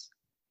requirements.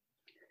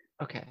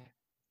 Okay.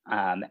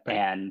 Right.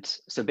 And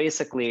so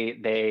basically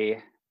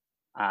they,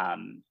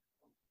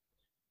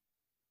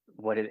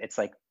 it's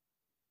like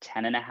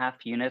 10.5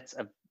 units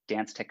of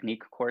dance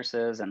technique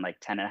courses and like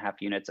 10.5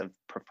 units of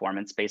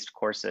performance-based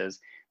courses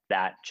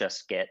that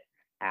just get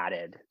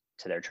added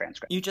to their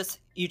transcript. You just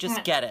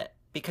get it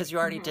because you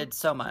already did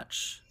so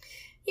much.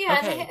 Yeah,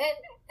 okay.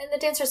 and the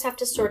dancers have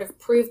to sort of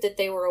prove that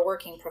they were a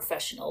working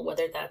professional,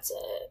 whether that's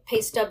a pay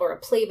stub or a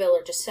playbill,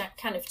 or just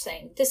kind of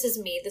saying, this is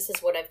me, this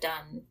is what I've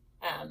done,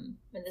 and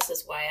this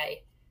is why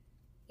I,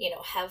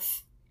 have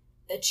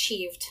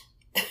achieved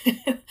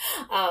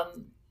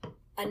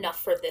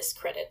enough for this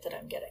credit that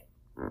I'm getting.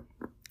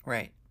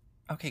 Right.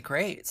 Okay,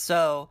 great.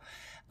 So,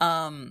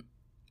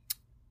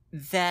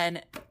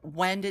 then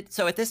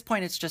so at this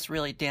point it's just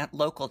really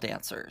local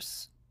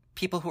dancers,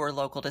 people who are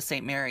local to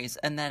St. Mary's.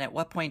 And then at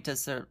what point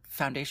does the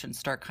foundation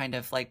start kind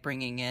of like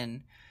bringing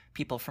in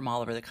people from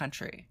all over the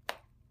country?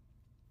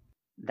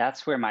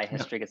 That's where my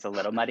history gets a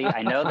little muddy.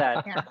 I know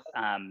that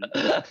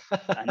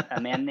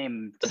a man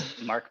named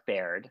Mark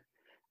Baird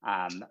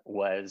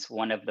was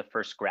one of the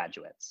first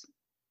graduates.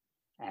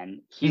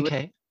 And he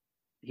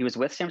was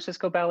with San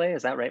Francisco Ballet.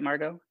 Is that right,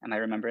 Margot? Am I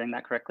remembering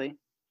that correctly?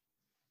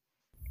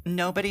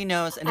 Nobody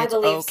knows, and it's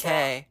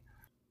okay.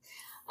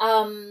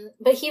 So.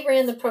 But he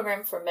ran the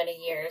program for many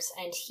years,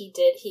 and he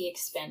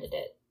expanded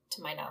it,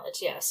 to my knowledge.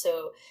 Yeah.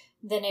 So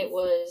then it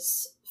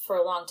was, for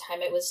a long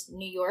time, it was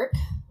New York,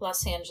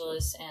 Los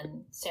Angeles,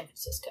 and San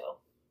Francisco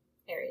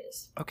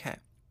areas. Okay.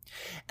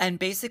 And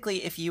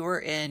basically, if you were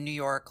in New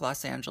York,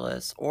 Los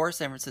Angeles, or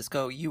San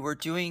Francisco, you were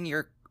doing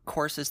your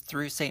courses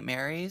through St.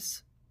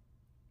 Mary's?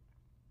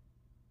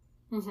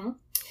 Mm-hmm.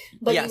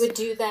 But yes. You would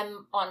do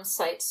them on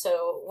site.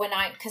 So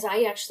because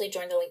I actually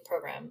joined the LEAP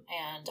program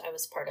and I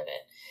was part of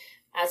it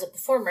as a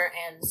performer.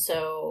 And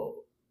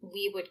so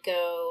we would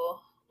go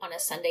on a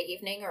Sunday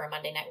evening or a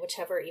Monday night,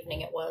 whichever evening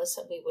it was.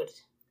 So we would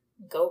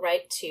go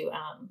right to,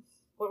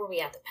 where were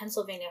we at? The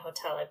Pennsylvania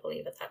Hotel, I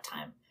believe, at that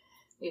time.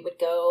 We would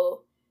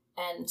go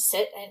and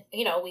sit and,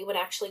 we would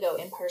actually go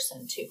in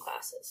person to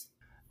classes.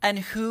 And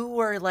who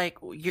were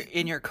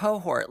in your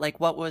cohort?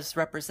 Like what was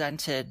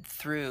represented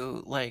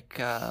through what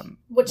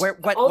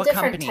different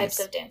companies? Types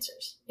of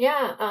dancers.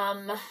 Yeah,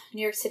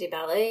 New York City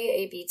Ballet,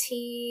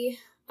 ABT,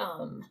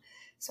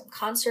 some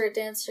concert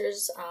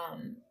dancers,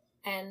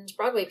 and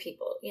Broadway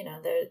people.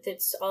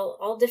 It's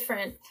all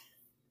different.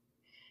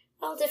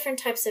 All different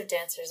types of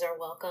dancers are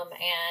welcome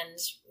and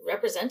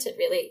represented.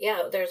 Really,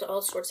 yeah. There's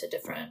all sorts of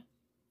different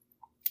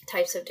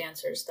types of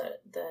dancers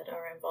that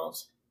are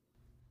involved.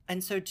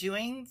 And so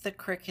doing the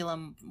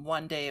curriculum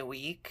one day a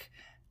week,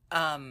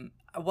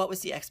 what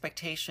was the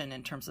expectation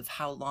in terms of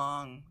how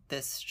long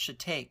this should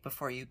take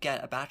before you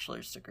get a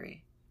bachelor's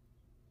degree?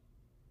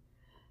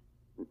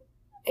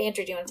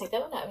 Andrew, do you want to take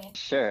that one?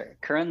 Sure.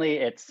 Currently,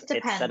 it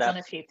depends set up on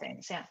a few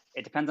things. Yeah.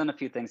 It depends on a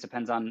few things.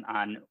 Depends on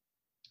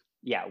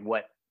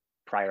what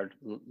prior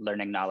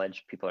learning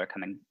knowledge people are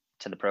coming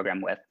to the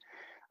program with.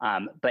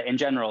 But in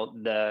general,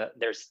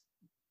 there's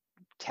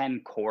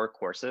 10 core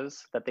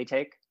courses that they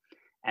take.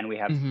 And we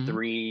have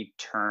 3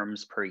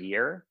 terms per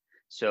year.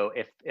 So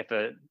if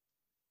a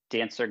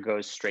dancer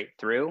goes straight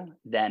through,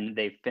 then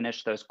they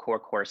finish those core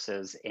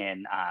courses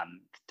in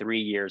 3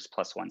 years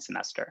plus 1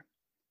 semester.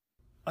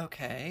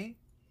 Okay.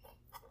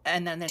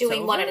 And then it's doing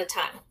over? One at a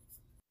time.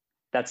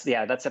 That's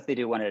if they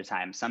do one at a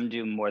time. Some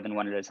do more than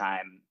one at a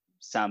time.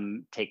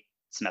 Some take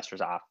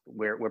semesters off.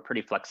 We're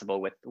pretty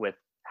flexible with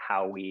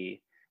how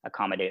we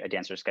accommodate a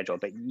dancer's schedule.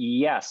 But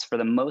yes, for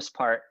the most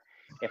part,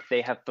 if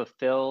they have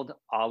fulfilled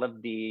all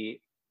of the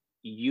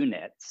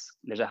units,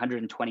 there's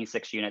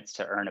 126 units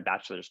to earn a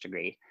bachelor's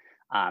degree.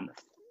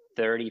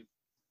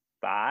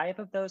 35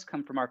 of those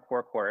come from our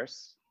core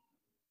course.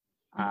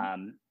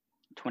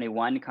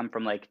 21 come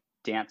from like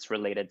dance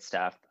related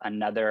stuff.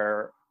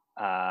 Another,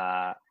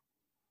 my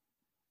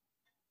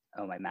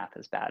math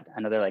is bad.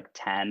 Another like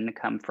 10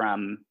 come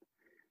from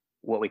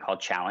what we call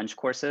challenge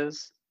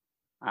courses,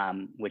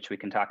 which we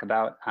can talk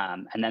about.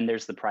 And then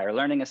there's the prior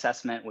learning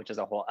assessment, which is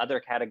a whole other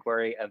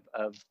category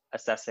of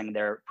assessing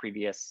their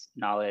previous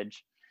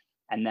knowledge.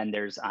 And then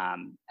there's a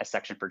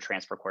section for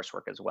transfer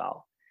coursework as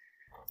well.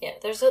 Yeah,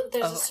 there's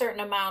a certain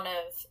amount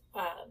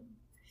of,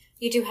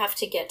 you do have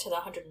to get to the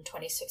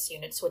 126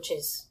 units, which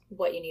is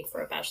what you need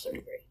for a bachelor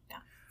degree. Yeah.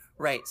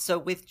 Right. So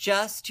with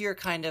just your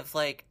kind of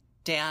like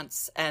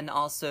dance and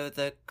also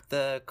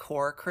the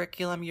core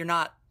curriculum, you're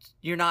not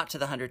to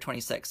the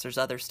 126. There's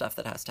other stuff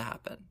that has to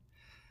happen.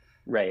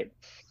 Right.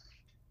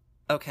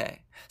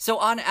 Okay. So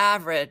on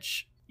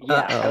average,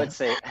 I would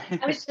say.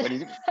 I was just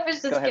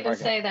going to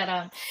say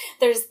that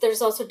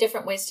there's also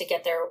different ways to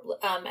get there.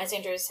 As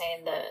Andrew was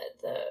saying,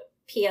 the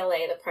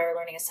PLA, the prior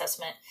learning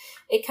assessment,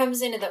 it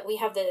comes in that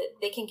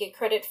they can get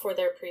credit for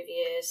their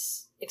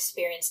previous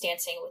experience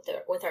dancing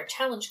with our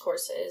challenge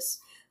courses,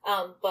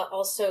 but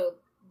also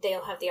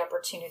they'll have the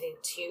opportunity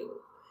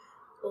to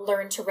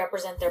learn to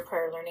represent their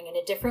prior learning in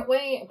a different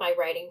way by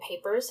writing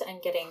papers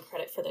and getting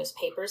credit for those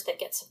papers that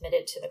get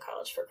submitted to the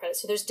college for credit.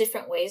 So there's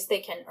different ways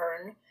they can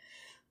earn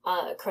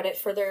credit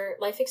for their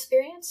life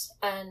experience.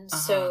 And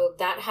so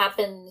that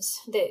happens,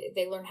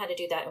 they learn how to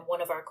do that in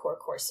one of our core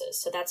courses.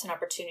 So that's an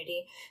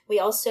opportunity. We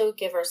also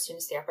give our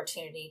students the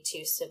opportunity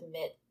to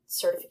submit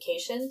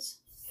certifications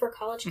for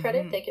college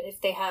credit. They can,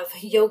 if they have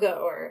yoga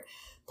or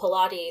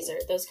Pilates or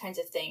those kinds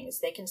of things,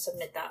 they can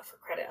submit that for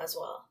credit as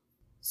well.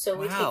 So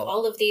we take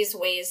all of these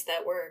ways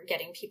that we're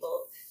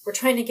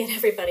trying to get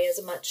everybody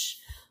as much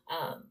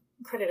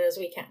credit as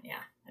we can.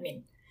 Yeah. I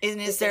mean, and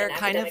is there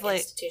kind of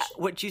like,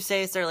 would you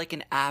say, is there like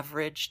an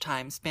average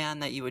time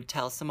span that you would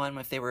tell someone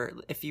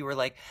if you were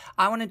like,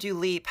 I want to do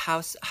LEAP,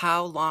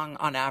 how long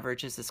on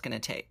average is this going to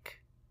take?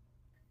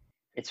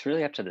 It's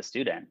really up to the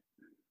student.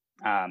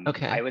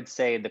 Okay. I would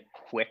say the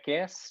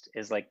quickest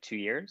is like 2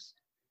 years.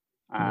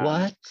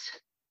 What?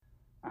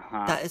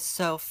 That is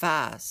so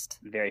fast.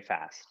 Very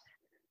fast.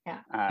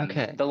 Yeah.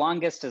 Okay. The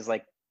longest is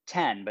like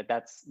 10, but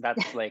that's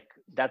like,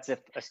 that's if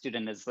a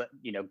student is,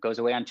 goes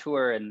away on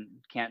tour and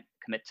can't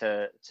commit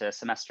to a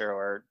semester,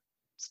 or,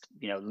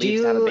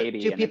 leaves to have a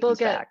baby. Do people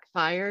get back.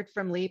 fired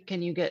from LEAP?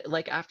 Can you get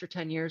like after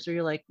 10 years, or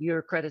you're like,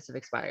 your credits have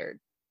expired?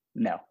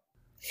 No.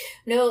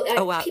 No.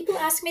 People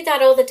ask me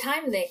that all the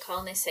time. They call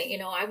and they say,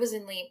 I was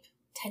in LEAP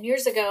 10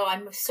 years ago.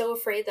 I'm so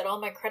afraid that all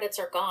my credits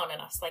are gone. And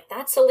I was like,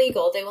 that's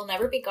illegal. They will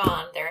never be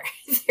gone. They're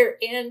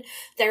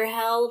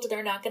held.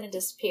 They're not going to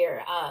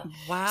disappear.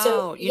 Wow.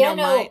 So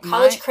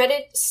college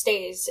credit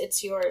stays.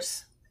 It's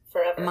yours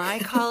forever. My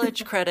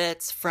college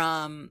credits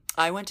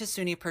I went to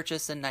SUNY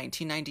Purchase in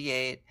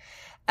 1998,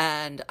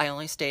 and I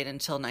only stayed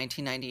until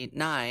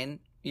 1999,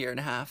 year and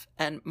a half.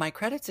 And my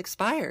credits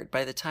expired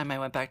by the time I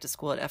went back to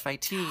school at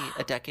FIT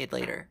a decade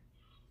later.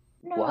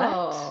 No.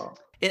 What?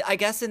 I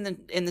guess in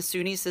the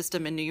SUNY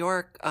system in New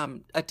York,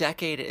 a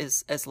decade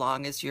is as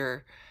long as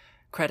your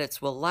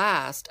credits will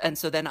last. And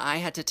so then I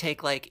had to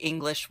take like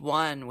English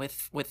 1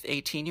 with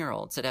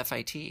 18-year-olds at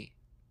FIT.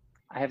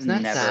 I have Isn't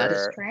that never.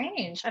 sad?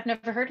 Strange. I've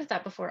never heard of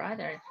that before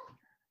either.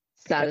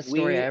 Saddest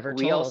story I ever told.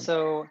 We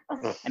also,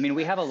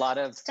 we have a lot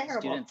of terrible.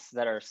 students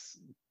that are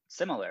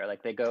similar.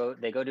 Like they go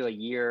to a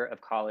year of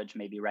college,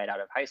 maybe right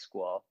out of high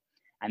school,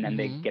 and then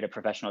they get a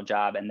professional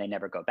job and they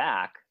never go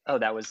back.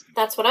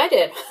 That's what I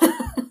did.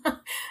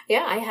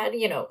 Yeah, I had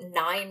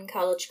 9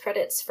 college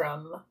credits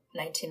from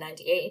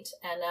 1998,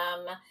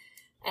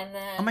 and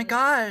then. Oh my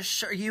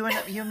gosh, are you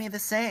and me the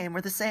same? We're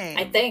the same.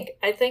 I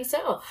think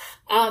so.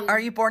 Are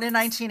you born in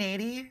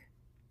 1980?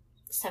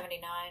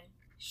 79.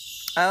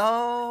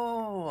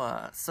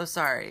 Oh, so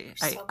sorry.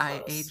 So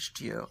I aged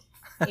you.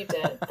 You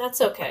did.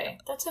 That's okay.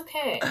 That's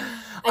okay.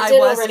 I did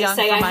was already young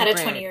say for I my had a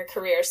grade. 20-year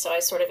career, so I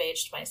sort of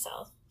aged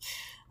myself.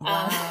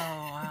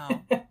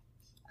 Wow.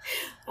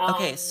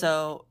 Okay,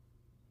 so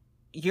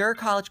your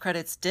college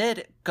credits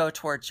did go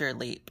towards your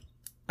LEAP.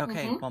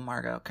 Okay, well,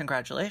 Margot,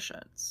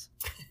 congratulations.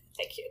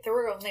 Thank you. There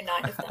were only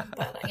 9 of them,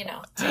 but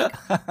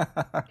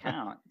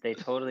count. They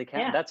totally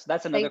count. Yeah.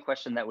 That's another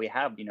question that we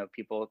have.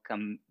 People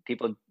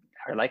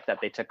are like that.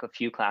 They took a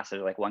few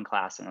classes, like one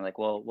class, and they're like,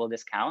 well, will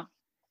this count?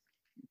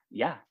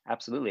 Yeah,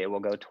 absolutely. It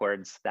will go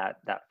towards that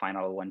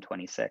final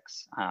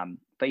 126.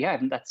 But yeah,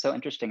 that's so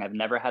interesting. I've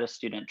never had a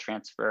student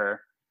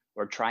transfer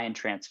or try and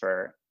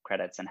transfer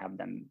credits and have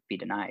them be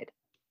denied,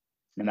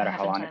 no matter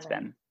how long it's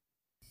been.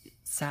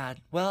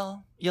 Sad.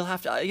 Well, you'll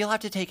have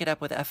to take it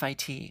up with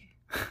FIT.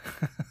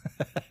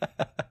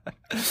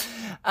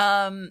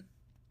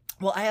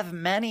 Well, I have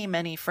many,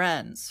 many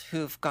friends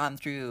who've gone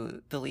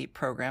through the LEAP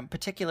program,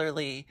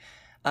 particularly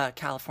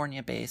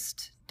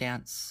California-based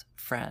dance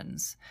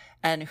friends,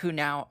 and who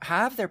now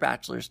have their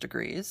bachelor's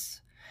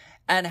degrees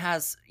and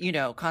has,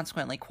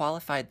 consequently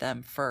qualified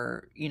them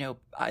for,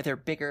 either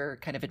bigger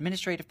kind of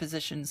administrative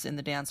positions in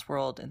the dance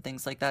world and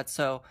things like that.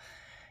 So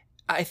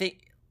I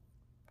think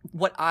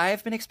what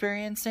I've been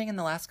experiencing in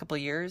the last couple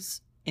of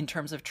years in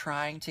terms of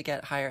trying to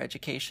get higher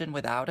education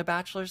without a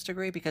bachelor's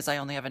degree, because I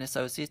only have an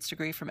associate's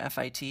degree from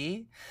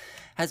FIT,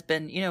 has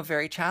been,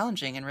 very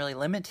challenging and really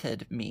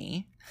limited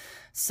me.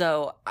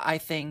 So I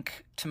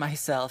think to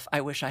myself,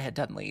 I wish I had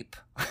done LEAP.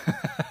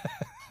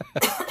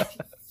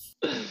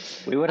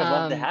 We would have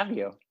loved to have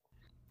you.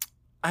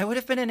 I would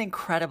have been an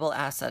incredible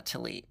asset to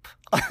LEAP.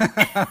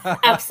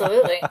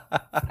 Absolutely.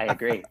 I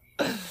agree.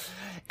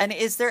 And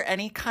is there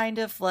any kind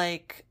of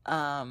like,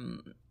 I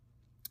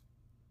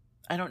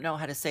don't know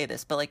how to say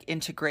this, but like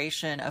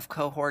integration of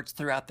cohorts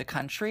throughout the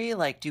country?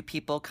 Like, do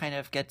people kind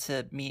of get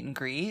to meet and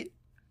greet?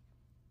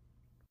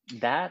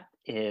 That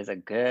is a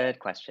good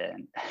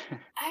question.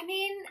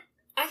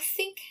 I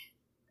think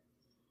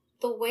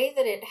the way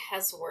that it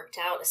has worked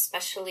out,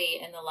 especially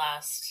in the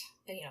last,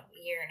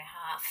 year and a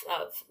half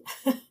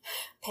of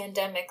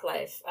pandemic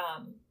life,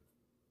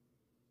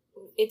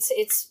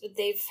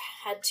 they've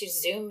had to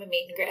Zoom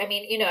meet and greet. I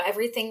mean,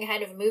 everything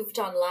kind of moved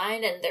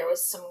online, and there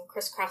was some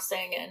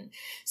crisscrossing, and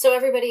so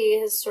everybody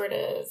has sort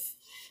of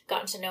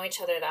gotten to know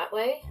each other that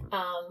way.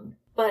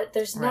 But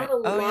there's not a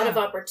lot of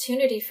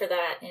opportunity for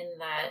that in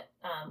that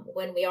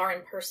when we are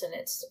in person,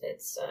 it's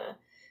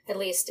at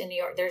least in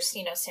New York, there's,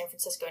 San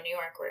Francisco and New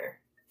York, we're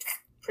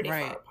pretty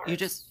far apart.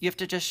 You have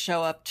to just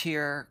show up to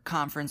your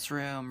conference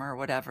room or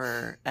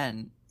whatever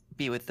and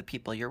be with the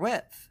people you're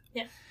with.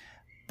 Yeah.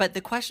 But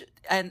the question,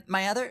 and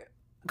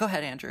go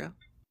ahead, Andrew.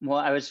 Well,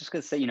 I was just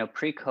going to say,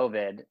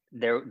 pre-COVID,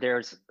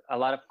 there's a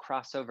lot of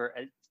crossover.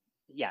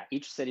 Yeah,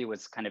 each city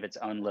was kind of its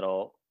own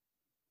little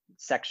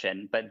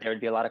section, but there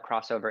would be a lot of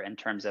crossover in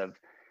terms of,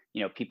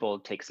 people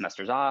take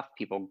semesters off,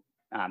 people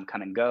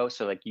come and go.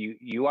 So like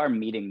you are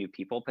meeting new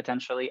people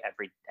potentially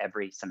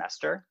every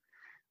semester.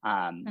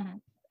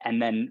 And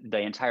then the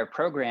entire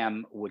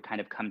program would kind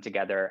of come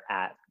together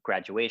at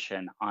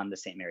graduation on the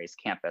St. Mary's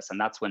campus. And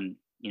that's when,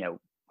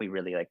 we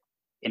really like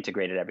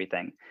integrated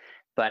everything.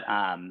 But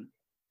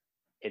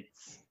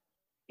it's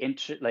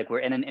we're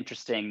in an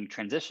interesting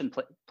transition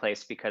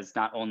place, because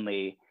not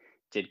only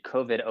did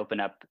COVID open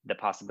up the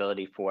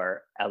possibility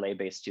for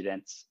LA-based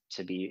students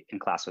to be in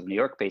class with New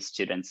York-based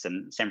students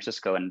in San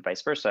Francisco and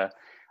vice versa,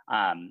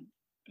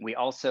 we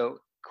also,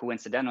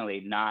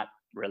 coincidentally, not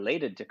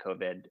related to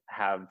COVID,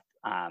 have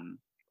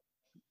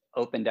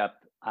opened up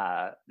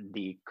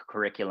the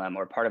curriculum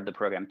or part of the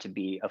program to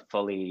be a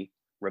fully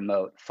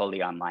remote,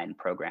 fully online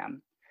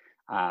program.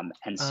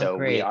 And so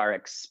we are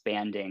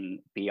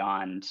expanding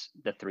beyond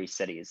the 3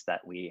 cities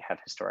that we have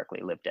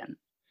historically lived in.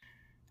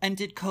 And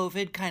did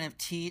COVID kind of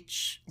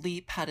teach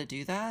LEAP how to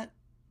do that?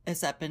 Has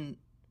that been,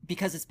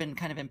 because it's been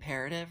kind of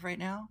imperative right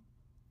now?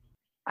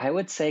 I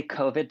would say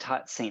COVID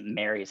taught St.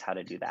 Mary's how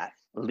to do that.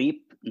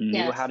 LEAP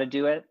knew how to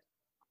do it,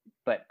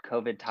 but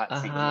COVID taught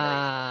St.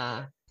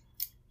 Mary's.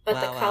 But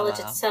the college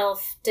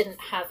itself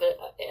didn't have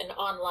an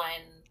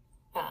online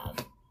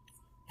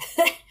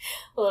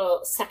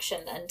little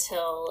section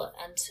until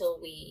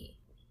we,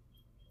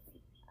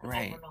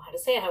 I don't know how to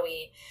say it, how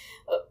we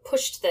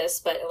pushed this,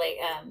 but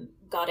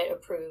got it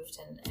approved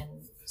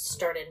and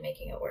started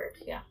making it work.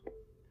 Yeah.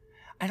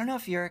 I don't know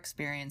if you're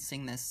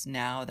experiencing this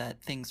now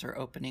that things are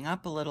opening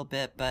up a little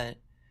bit, but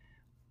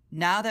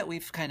now that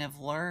we've kind of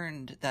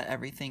learned that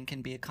everything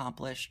can be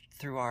accomplished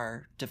through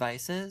our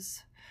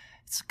devices,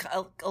 it's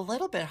a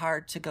little bit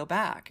hard to go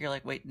back. You're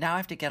like, wait, now I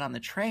have to get on the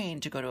train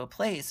to go to a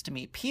place to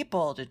meet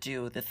people to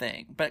do the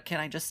thing. But can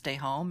I just stay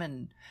home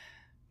and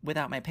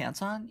without my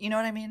pants on? You know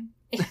what I mean?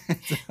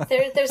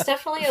 There's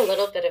definitely a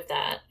little bit of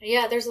that.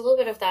 Yeah, there's a little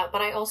bit of that.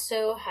 But I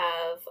also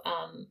have,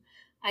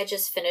 I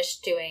just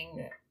finished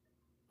doing,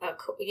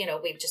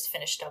 we've just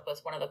finished up with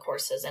one of the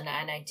courses. And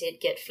I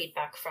did get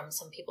feedback from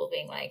some people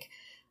being like,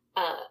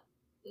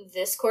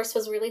 this course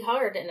was really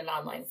hard in an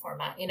online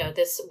format,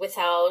 this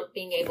without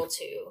being able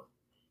to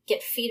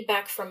get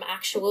feedback from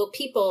actual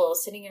people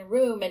sitting in a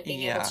room and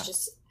being able to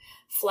just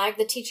flag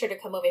the teacher to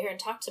come over here and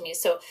talk to me.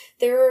 So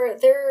there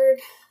are,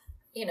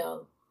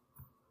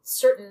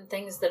 certain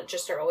things that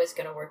just are always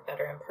going to work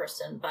better in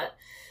person. But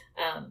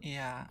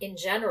in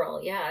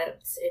general,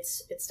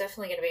 it's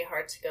definitely going to be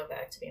hard to go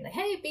back to being like,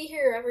 hey, be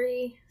here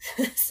every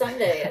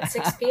Sunday at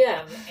 6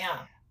 p.m.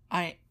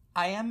 Yeah.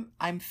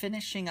 I'm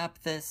finishing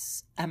up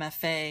this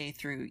MFA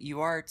through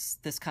UArts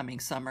this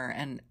coming summer,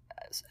 and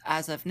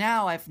as of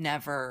now, I've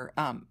never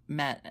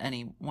met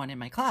anyone in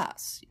my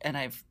class, and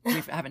we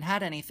haven't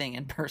had anything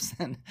in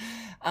person.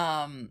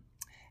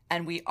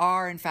 And we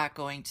are, in fact,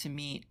 going to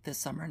meet this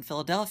summer in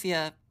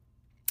Philadelphia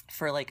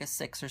for like a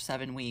 6 or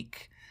 7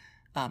 week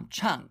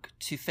chunk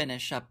to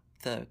finish up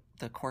the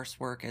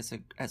coursework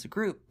as a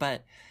group,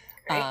 but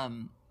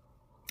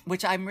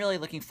which I'm really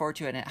looking forward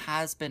to. And it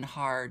has been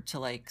hard to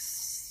like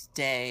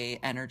stay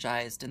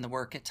energized in the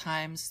work at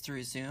times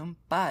through Zoom,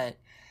 but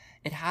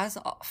it has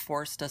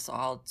forced us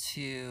all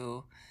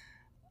to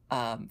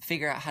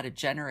figure out how to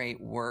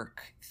generate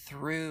work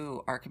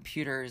through our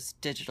computers,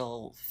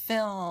 digital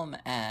film,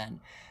 and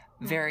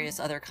various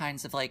other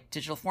kinds of like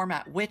digital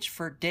format, which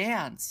for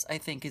dance, I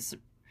think is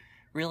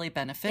really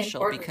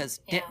beneficial because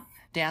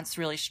dance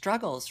really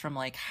struggles from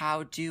like,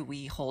 how do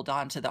we hold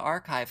on to the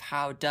archive?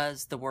 How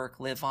does the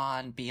work live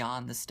on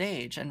beyond the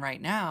stage? And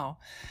right now,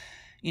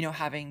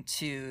 having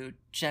to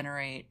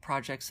generate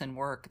projects and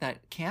work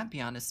that can't be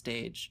on a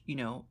stage,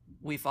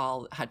 we've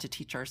all had to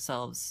teach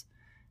ourselves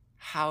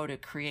how to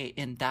create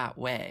in that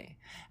way.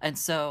 And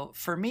so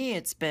for me,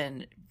 it's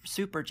been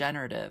super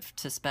generative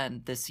to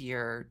spend this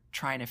year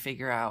trying to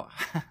figure out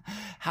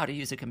how to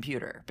use a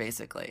computer,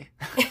 basically.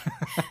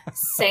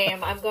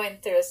 Same. I'm going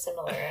through a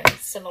similar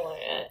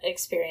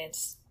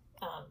experience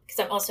because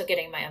I'm also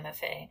getting my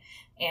MFA,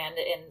 and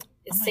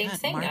same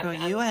thing. Margot,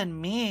 you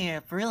and me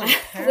have really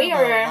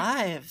parallel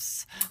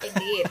lives.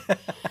 Indeed.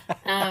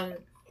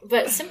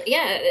 But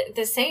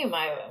the same.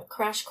 I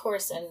crash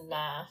course in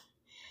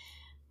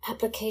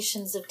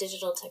applications of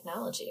digital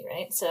technology,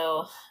 right?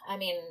 So, I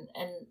mean,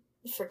 and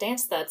for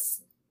dance,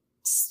 that's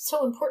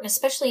so important,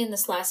 especially in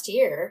this last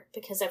year,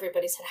 because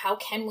everybody said, how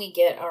can we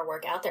get our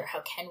work out there?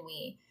 How can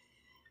we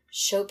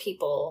show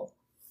people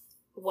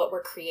what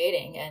we're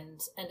creating,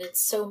 and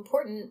it's so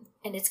important,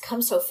 and it's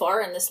come so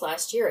far in this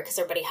last year because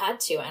everybody had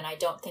to, and I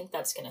don't think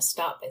that's going to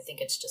stop. I think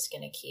it's just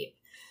going to keep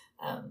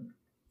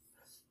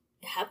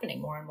happening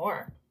more and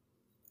more.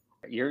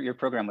 Your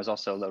program was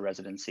also low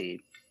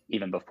residency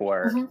even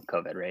before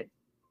COVID, right?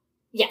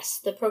 Yes,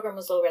 the program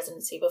was low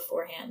residency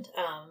beforehand,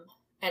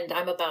 and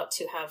I'm about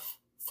to have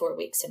 4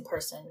 weeks in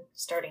person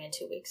starting in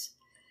 2 weeks.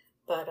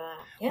 But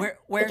yeah,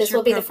 where's this your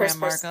will be program, the first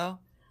Margot?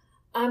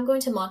 I'm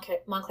going to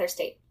Montclair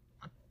State.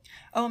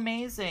 Oh,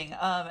 amazing!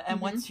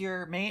 And what's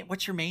your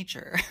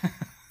major?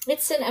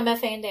 It's an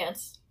MFA in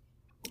dance.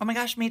 Oh my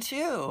gosh, me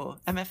too.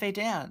 MFA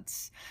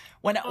dance.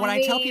 When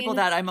I tell people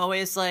that, I'm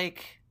always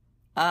like,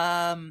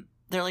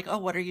 they're like, "Oh,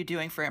 what are you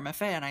doing for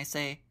MFA?" And I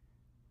say,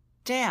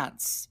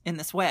 "Dance in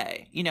this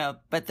way,"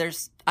 But there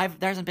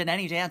hasn't been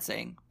any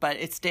dancing, but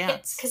it's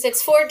dance because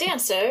it's for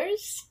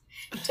dancers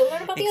to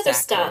learn about the other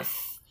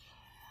stuff,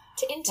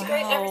 to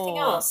integrate everything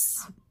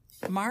else.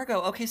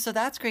 Margot, okay, so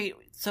that's great.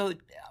 So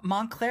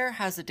Montclair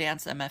has a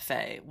dance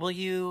MFA. Will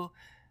you?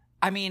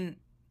 I mean,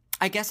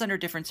 I guess under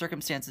different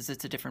circumstances,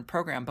 it's a different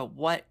program. But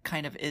what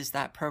kind of is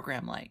that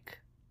program like?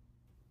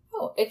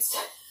 Oh, it's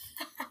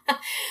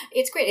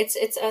great.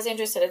 It's as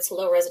Andrew said, it's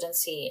low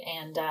residency,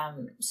 and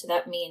so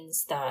that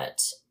means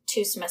that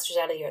 2 semesters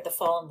out of the year, the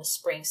fall and the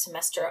spring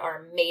semester,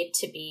 are made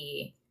to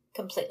be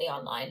completely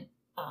online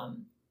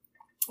and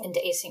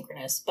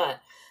asynchronous. But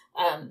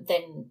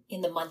then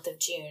in the month of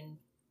June,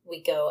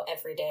 we go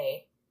every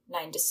day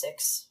 9 to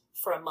 6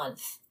 for a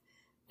month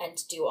and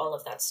do all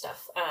of that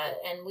stuff.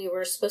 And we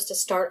were supposed to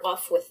start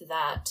off with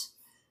that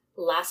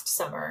last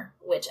summer,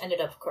 which ended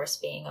up, of course,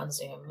 being on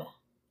Zoom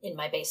in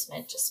my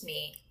basement, just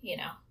me,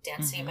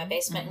 dancing in my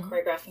basement and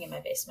choreographing in my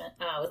basement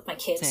with my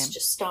kids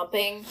just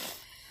stomping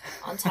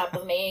on top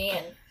of me.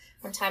 And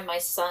one time my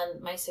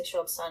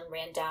 6-year-old son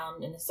ran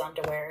down in his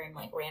underwear and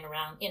ran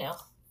around,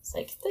 It's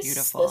like,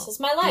 beautiful. This is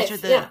my life.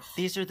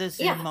 These are the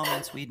Zoom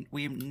moments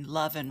we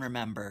love and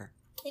remember.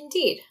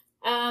 Indeed.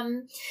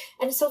 And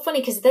it's so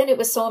funny because then it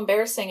was so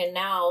embarrassing, and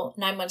now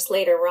 9 months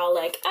later we're all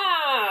like,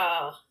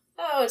 oh,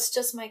 it's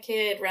just my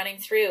kid running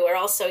through. We're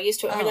all so used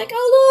to it. And we're like,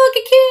 oh,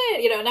 look, a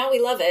kid. Now we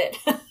love it.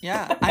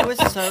 Yeah, I was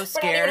so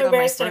scared on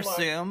my first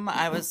Zoom.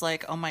 I was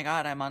like, oh my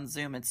God, I'm on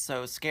Zoom. It's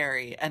so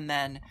scary. And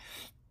then,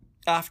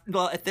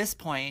 at this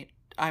point,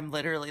 I'm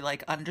literally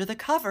like under the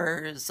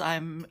covers.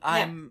 I'm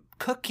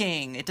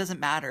cooking. It doesn't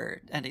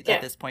matter. And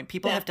at this point,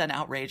 people have done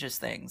outrageous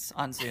things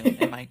on Zoom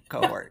in my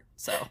cohort.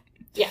 So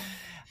yeah.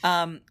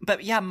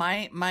 But yeah,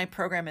 my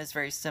program is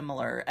very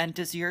similar. And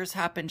does yours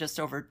happen just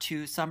over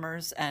 2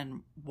 summers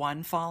and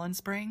 1 fall and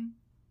spring?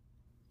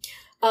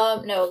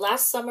 No,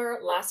 last summer,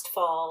 last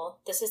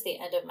fall, this is the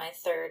end of my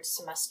 3rd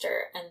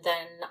semester, and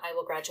then I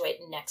will graduate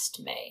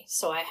next May.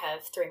 So I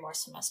have 3 more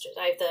semesters.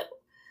 I have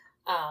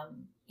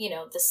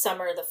the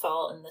summer, the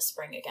fall, and the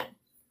spring again.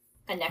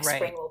 And next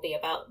spring will be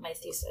about my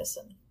thesis,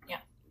 and yeah.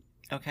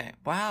 Okay.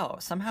 Wow.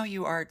 Somehow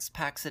UArts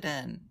packs it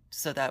in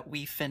so that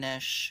we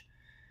finish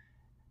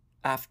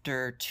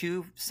after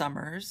 2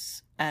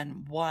 summers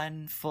and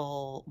 1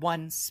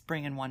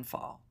 spring and 1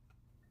 fall.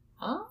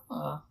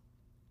 Oh.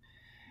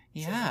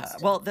 Yeah.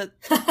 Well,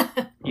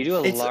 you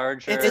do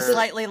larger. It's a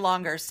slightly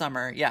longer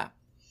summer. Yeah.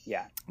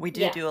 Yeah. We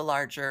do a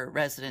larger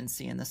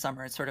residency in the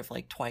summer. It's sort of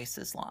like twice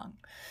as long.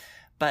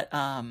 But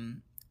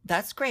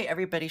that's great.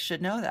 Everybody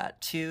should know that.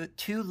 2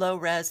 low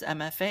res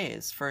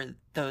MFAs for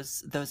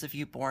those of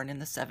you born in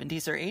the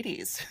 70s or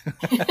 80s.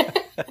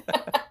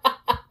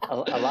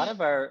 A lot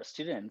of our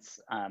students,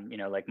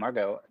 like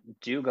Margot,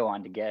 do go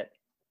on to get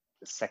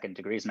second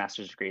degrees,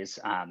 master's degrees.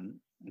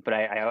 But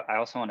I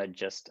also want to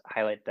just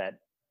highlight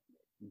that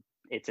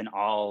it's in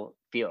all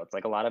fields.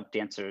 Like a lot of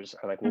dancers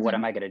are like, well, what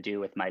am I going to do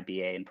with my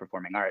BA in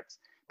performing arts?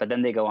 But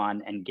then they go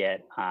on and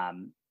get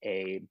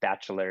a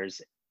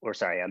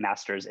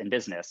master's in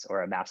business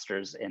or a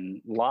master's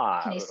in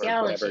law.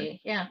 Kinesiology,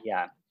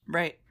 yeah.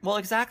 Right. Well,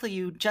 exactly.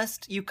 You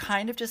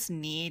kind of just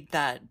need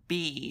that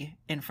B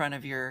in front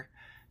of your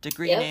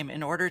degree name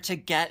in order to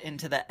get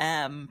into the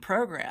M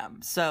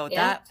program. So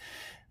that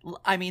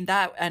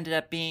ended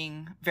up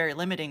being very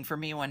limiting for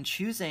me when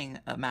choosing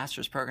a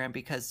master's program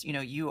because,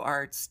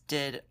 UArts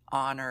did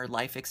honor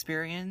life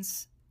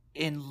experience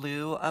in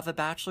lieu of a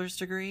bachelor's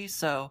degree.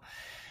 So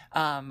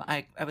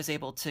I was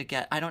able to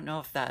get, I don't know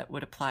if that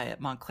would apply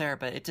at Montclair,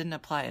 but it didn't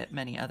apply at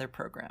many other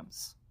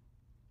programs.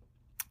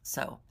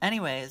 So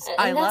anyways,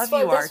 I love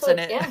UArts and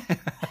it...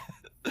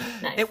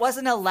 Nice. It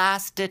wasn't a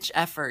last-ditch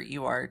effort,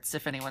 UArts,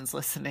 if anyone's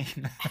listening.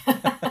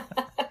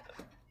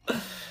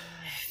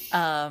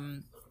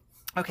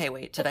 Okay,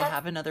 wait. Did I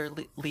have another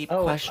leap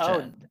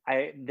question?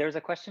 There's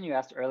a question you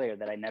asked earlier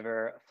that I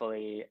never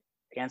fully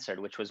answered,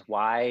 which was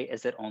why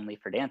is it only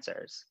for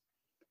dancers?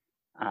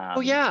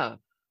 Yeah.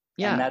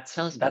 And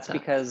that's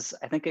because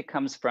I think it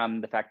comes from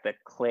the fact that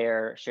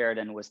Claire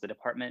Sheridan was the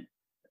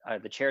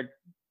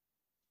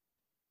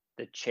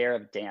chair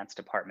of dance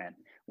department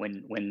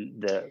when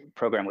the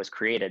program was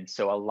created.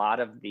 So a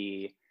lot of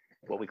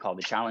what we call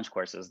the challenge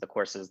courses, the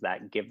courses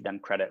that give them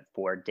credit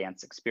for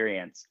dance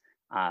experience,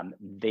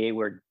 they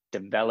were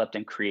developed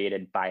and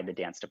created by the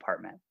dance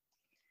department.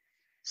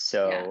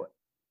 So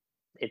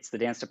it's the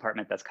dance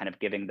department that's kind of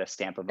giving the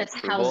stamp of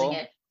approval. That's housing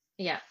it.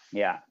 Yeah.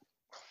 Yeah.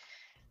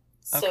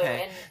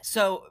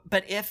 So,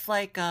 but if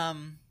like,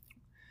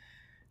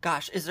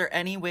 gosh, is there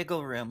any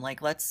wiggle room?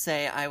 Like, let's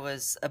say I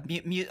was a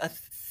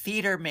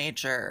theater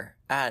major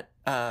at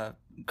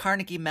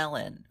Carnegie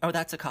Mellon. Oh,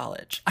 that's a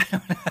college. I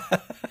don't know.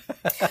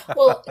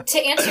 Well, to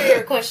answer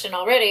your question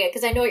already,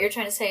 because I know what you're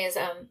trying to say is,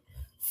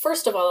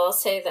 first of all, I'll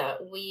say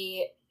that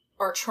we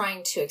are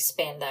trying to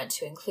expand that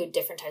to include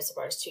different types of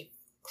artists, to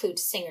include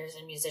singers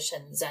and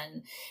musicians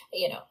and,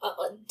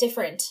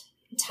 different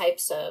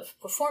types of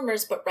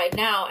performers. But right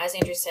now, as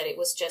Andrew said, it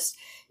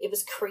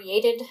was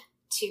created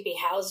to be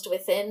housed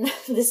within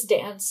this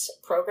dance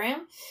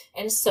program.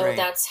 And so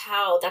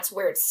that's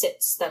where it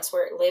sits. That's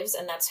where it lives.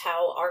 And that's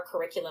how our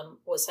curriculum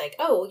was like,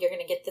 oh, you're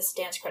going to get this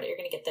dance credit. You're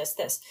going to get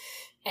this.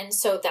 And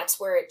so that's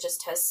where it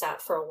just has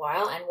sat for a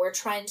while. And we're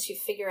trying to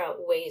figure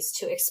out ways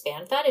to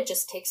expand that. It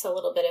just takes a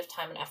little bit of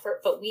time and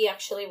effort. But we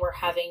actually were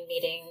having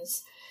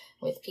meetings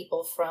with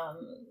people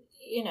from,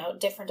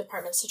 different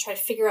departments to try to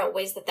figure out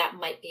ways that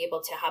might be able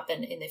to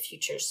happen in the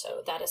future.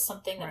 So that is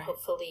something that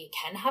hopefully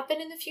can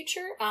happen in the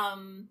future.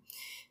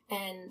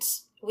 And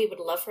we would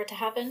love for it to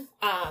happen.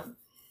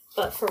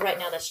 But for right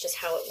now, that's just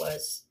how it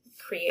was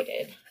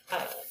created.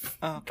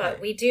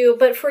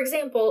 But for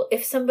example,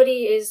 if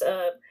somebody is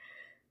a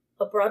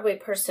Broadway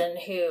person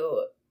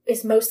who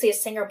is mostly a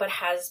singer, but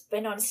has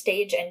been on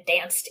stage and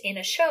danced in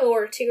a show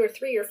or 2 or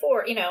 3 or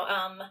 4,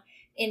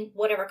 in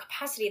whatever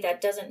capacity, that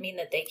doesn't mean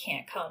that they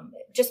can't come.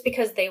 Just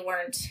because they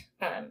weren't,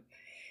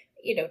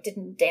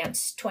 didn't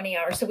dance 20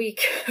 hours a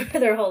week for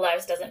their whole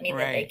lives doesn't mean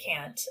that they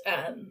can't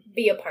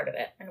be a part of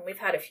it. And we've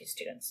had a few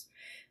students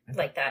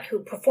like that who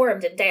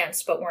performed and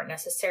danced, but weren't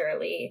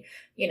necessarily,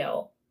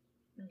 the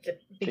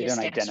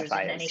biggest dancers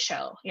in any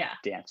show. Yeah.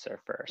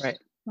 Dancer first. Right.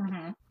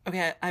 Mm-hmm.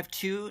 Okay, I have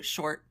 2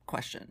 short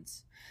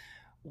questions.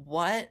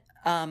 What,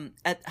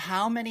 at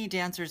how many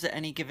dancers at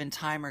any given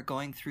time are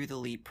going through the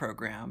LEAP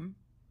program?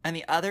 And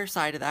the other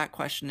side of that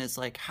question is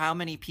like, how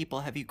many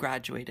people have you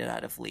graduated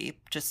out of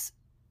LEAP? Just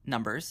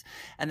numbers.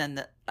 And then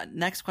the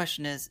next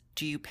question is,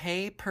 do you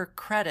pay per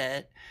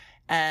credit?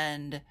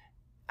 And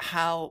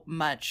how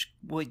much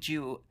would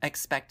you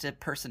expect a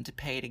person to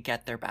pay to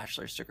get their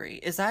bachelor's degree?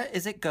 Is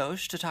it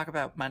gauche to talk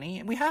about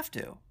money? We have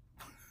to.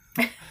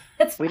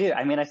 We do.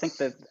 I mean, I think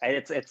that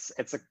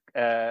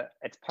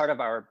it's part of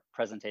our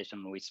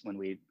presentation when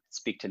we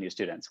speak to new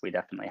students. We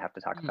definitely have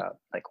to talk about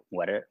like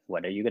what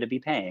are you going to be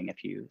paying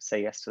if you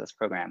say yes to this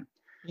program?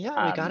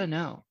 Yeah, we got to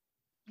know.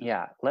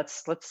 Yeah,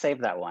 let's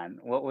save that one.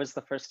 What was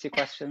the first 2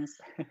 questions?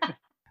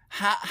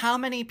 How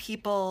many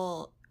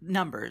people?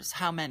 Numbers.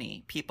 How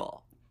many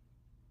people?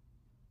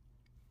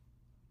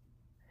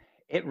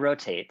 It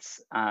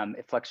rotates.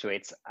 It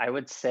fluctuates. I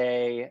would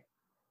say.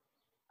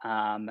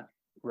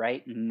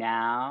 Right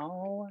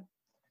now,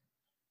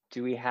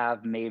 do we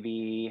have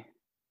maybe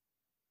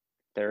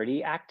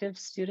 30 active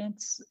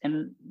students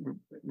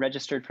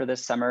registered for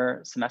this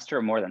semester,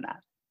 or more than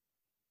that?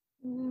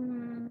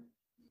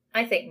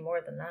 I think more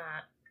than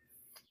that.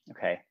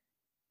 Okay.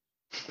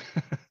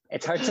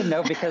 It's hard to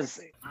know because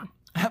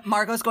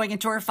Margot's going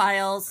into her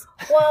files.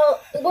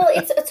 Well,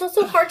 it's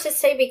also hard to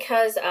say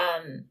because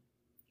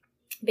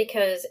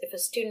if a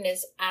student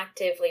is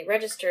actively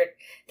registered,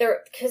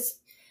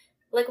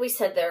 like we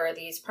said, there are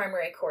these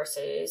primary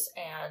courses,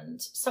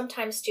 and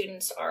sometimes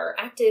students are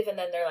active and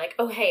then they're like,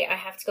 oh, hey, I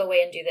have to go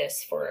away and do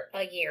this for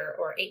a year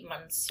or 8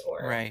 months or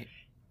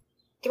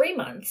 3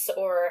 months,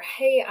 or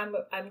hey,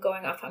 I'm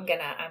going off. I'm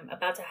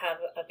about to have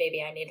a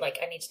baby. I need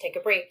to take a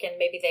break. And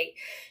maybe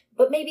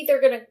they're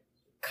going to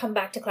come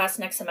back to class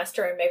next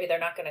semester, and maybe they're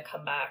not going to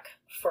come back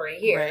for a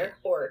year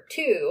or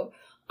 2.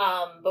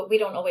 But we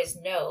don't always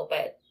know,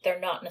 but they're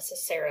not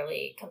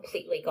necessarily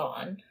completely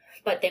gone.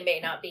 But they may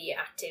not be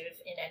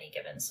active in any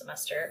given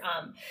semester.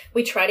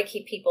 We try to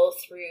keep people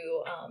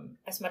through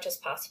as much as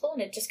possible,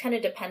 and it just kind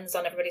of depends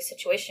on everybody's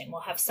situation.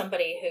 We'll have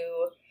somebody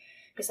who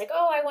is like,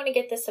 oh, I want to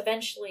get this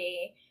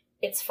eventually.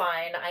 It's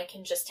fine. I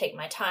can just take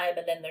my time.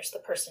 And then there's the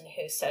person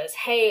who says,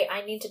 hey,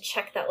 I need to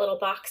check that little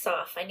box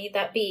off. I need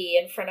that B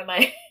in front of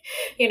my,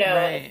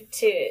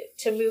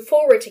 to move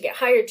forward, to get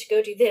hired, to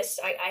go do this.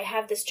 I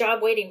have this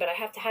job waiting, but I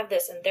have to have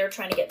this. And they're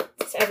trying to get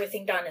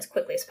everything done as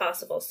quickly as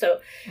possible. So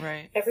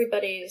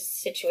everybody's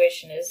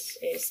situation is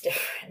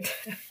different.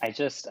 I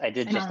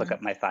did just look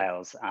up my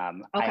files.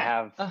 I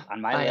have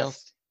on my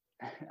list,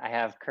 I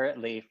have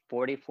currently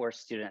 44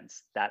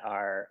 students that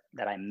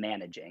I'm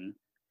managing.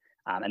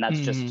 And that's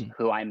just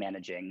who I'm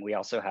managing. We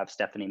also have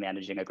Stephanie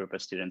managing a group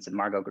of students and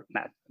Margot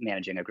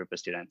managing a group of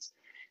students.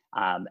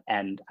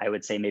 And I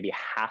would say maybe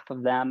half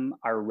of them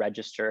are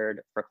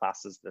registered for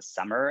classes this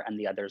summer, and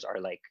the others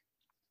are like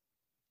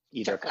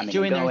either coming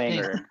and going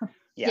or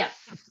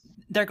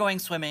They're going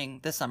swimming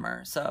this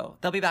summer, so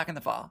they'll be back in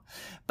the fall.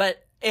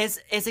 But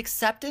is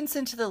acceptance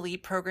into the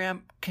LEAP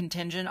program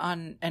contingent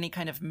on any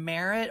kind of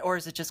merit, or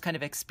is it just kind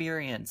of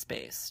experience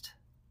based?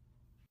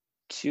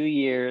 2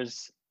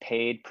 years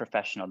paid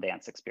professional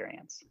dance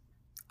experience.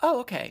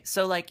 Oh, okay.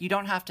 So like you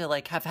don't have to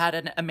like have had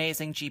an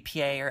amazing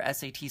GPA or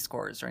SAT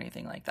scores or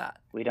anything like that.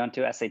 We don't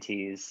do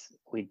SATs.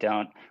 We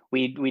don't.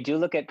 We do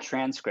look at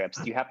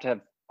transcripts. You have to have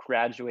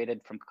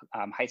graduated from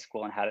high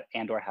school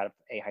and or have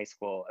a high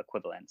school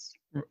equivalence.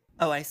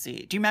 Oh, I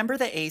see. Do you remember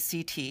the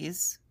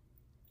ACTs?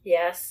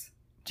 Yes.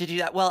 Did you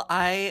do that? Well,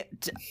 I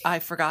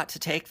forgot to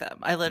take them.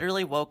 I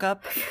literally woke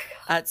up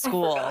at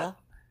school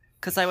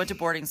because I went to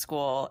boarding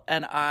school,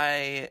 and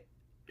I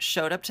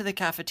showed up to the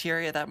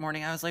cafeteria that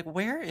morning. I was like,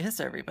 "Where is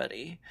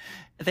everybody?"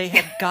 They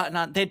had gotten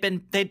on. They'd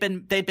been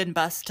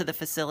bused to the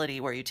facility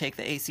where you take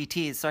the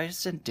ACTs. So I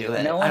just didn't do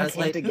it. No one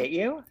came to get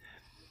you?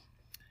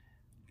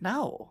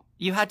 No,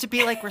 you had to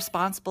be like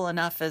responsible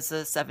enough as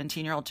a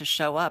 17-year-old to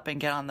show up and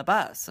get on the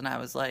bus. And I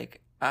was like,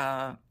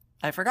 I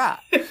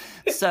forgot.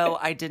 So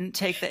I didn't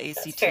take the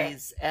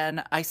ACTs,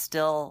 and I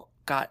still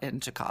got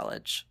into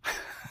college.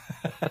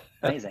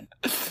 Amazing.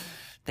 So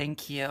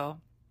Thank you.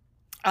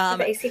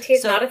 the ACT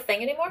is not a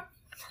thing anymore?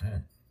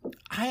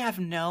 I have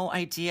no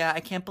idea. I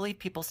can't believe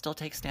people still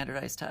take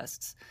standardized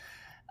tests.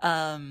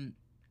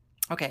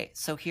 Okay,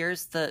 so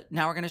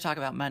now we're going to talk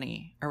about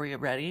money. Are we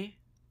ready?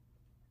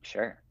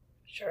 Sure.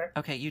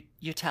 Okay,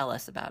 you tell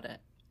us about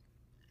it.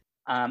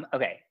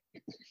 Okay,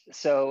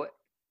 so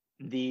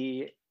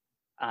the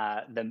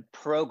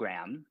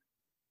program,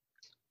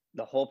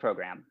 the whole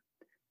program,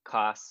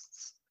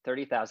 costs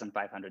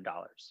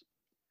 $30,500,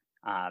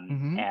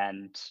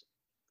 and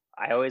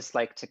I always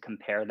like to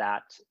compare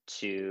that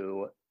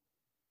to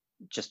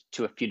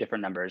a few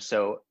different numbers.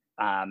 So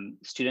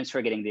students who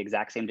are getting the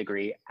exact same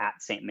degree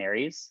at St.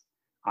 Mary's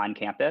on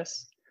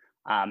campus,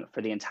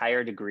 for the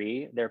entire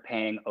degree, they're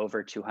paying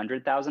over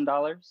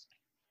 $200,000.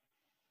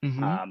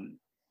 And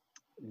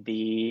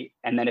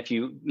then if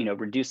you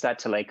reduce that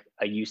to like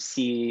a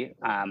UC,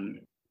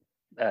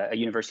 a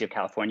University of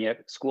California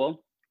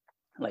school,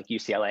 like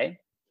UCLA,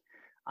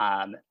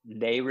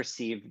 they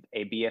receive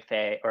a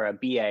BFA or a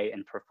BA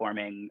in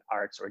performing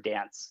arts or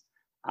dance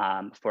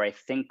for, I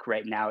think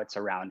right now it's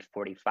around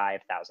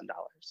 $45,000.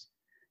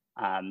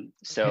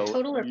 So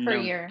total or per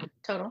year?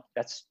 Total.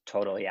 That's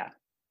total, yeah.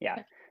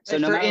 Okay. So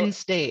for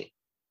in-state.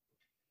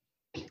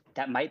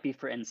 That might be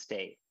for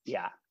in-state,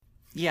 yeah.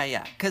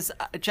 Yeah. Because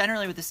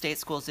generally with the state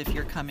schools, if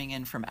you're coming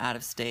in from out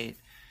of state,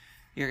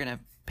 you're gonna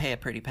pay a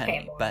pretty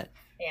penny. But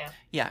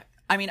yeah.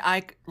 I mean,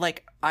 I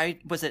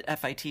was at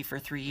FIT for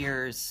 3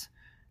 years,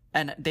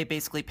 and they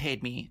basically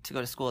paid me to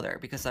go to school there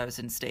because I was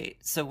in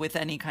state. So with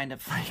any kind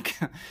of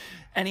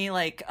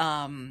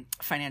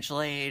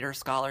financial aid or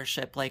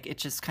scholarship, like it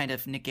just kind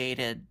of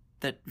negated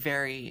the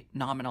very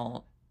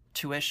nominal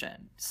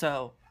tuition.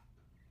 So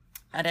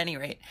at any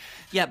rate,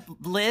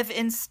 live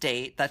in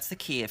state. That's the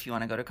key if you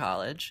want to go to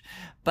college.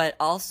 But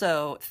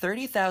also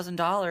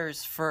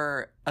 $30,000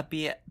 for a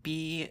B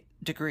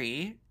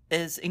degree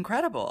is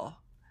incredible.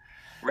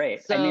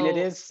 Right. So, I mean, it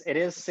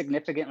is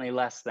significantly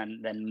less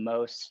than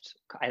most.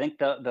 I think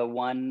the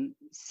one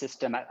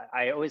system,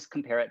 I always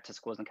compare it to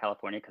schools in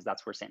California because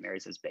that's where St.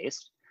 Mary's is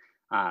based.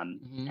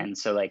 And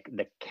so like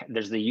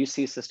there's the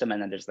UC system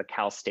and then there's the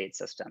Cal State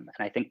system.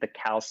 And I think the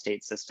Cal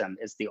State system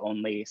is the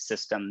only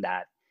system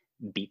that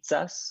beats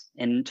us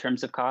in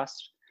terms of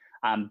cost.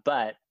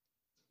 But,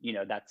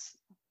 that's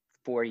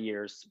 4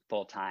 years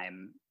full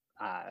time.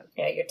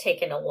 You're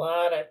taking a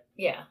lot of,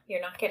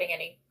 you're not getting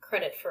any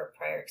credit for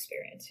prior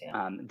experience.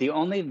 The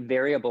only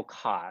variable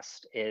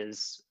cost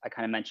is, I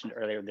kind of mentioned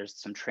earlier, there's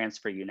some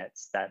transfer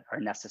units that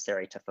are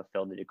necessary to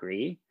fulfill the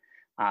degree.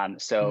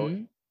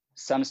 Some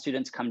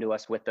students come to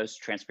us with those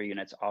transfer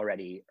units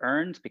already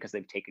earned because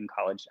they've taken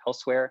college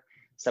elsewhere.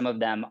 Some of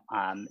them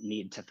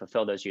need to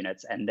fulfill those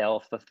units, and they'll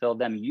fulfill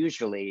them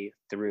usually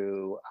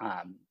through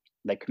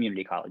like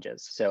community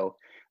colleges. So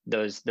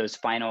those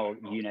final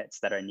units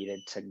that are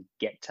needed to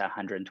get to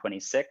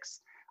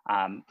 126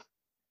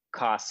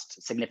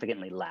 cost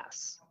significantly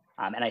less.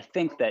 And I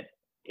think that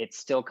it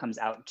still comes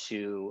out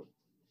to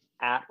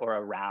at or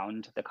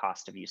around the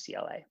cost of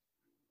UCLA.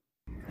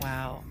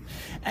 Wow.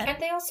 And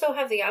they also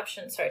have the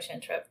option, sorry to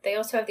interrupt, they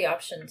also have the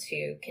option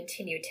to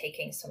continue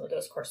taking some of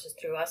those courses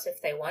through us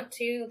if they want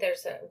to.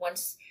 There's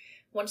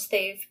once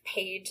they've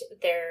paid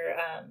their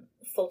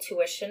full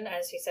tuition,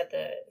 as you said,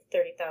 the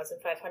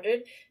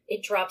 $30,500,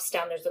 it drops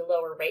down. There's a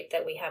lower rate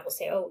that we have. We'll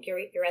say, oh,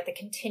 you're at the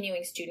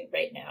continuing student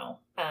rate now.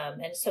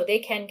 And so they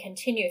can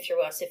continue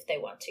through us if they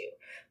want to.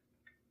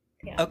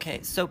 Yeah.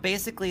 Okay, so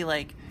basically,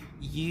 like,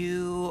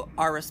 you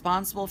are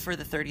responsible for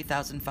the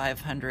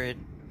 $30,500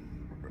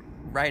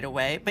 right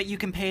away, but you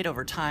can pay it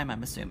over time,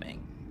 I'm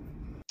assuming.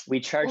 We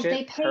charge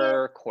it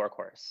per core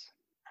course.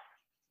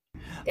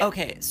 Yeah.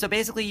 Okay, so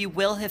basically you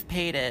will have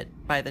paid it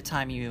by the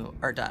time you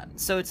are done.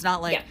 So it's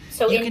not like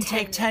so you can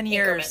take 10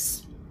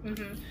 years.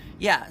 Mm-hmm.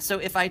 Yeah, so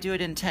if I do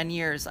it in 10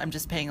 years, I'm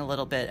just paying a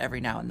little bit every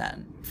now and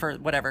then for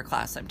whatever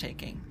class I'm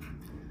taking.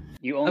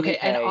 You only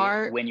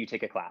pay when you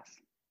take a class.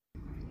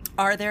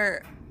 Are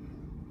there,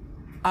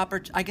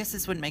 I guess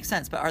this wouldn't make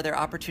sense, but are there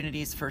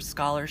opportunities for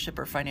scholarship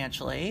or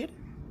financial aid?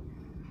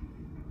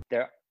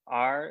 There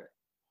are,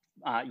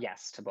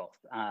 yes, to both.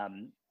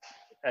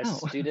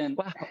 student,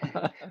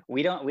 wow.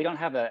 we don't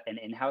have an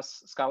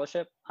in-house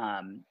scholarship.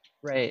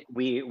 Right.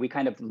 We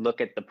kind of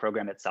look at the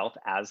program itself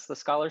as the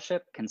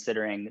scholarship,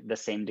 considering the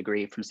same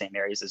degree from St.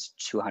 Mary's is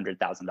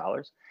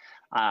 $200,000.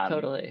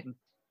 Totally.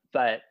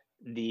 But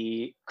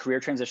the Career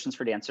Transitions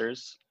for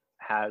Dancers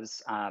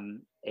has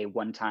a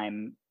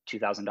one-time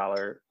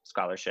 $2,000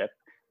 scholarship,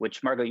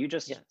 which Margot, you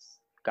just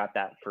got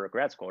that for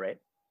grad school, right?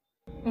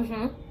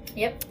 Mm-hmm.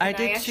 Yep. I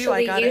did too.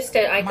 I got it.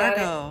 I Margot.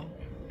 got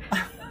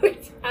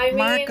it. I mean,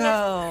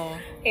 Margot.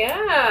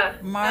 Yeah.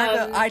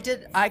 Margot.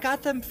 I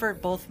got them for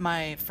both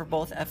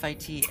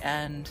FIT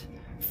and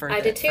for.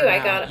 I did too. I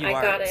got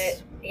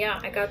it. Yeah,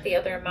 I got the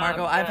other amount.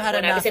 Margot, I've had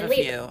enough of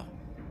you.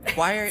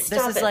 Why are this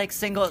is it. like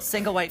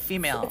single white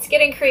female? It's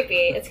getting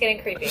creepy.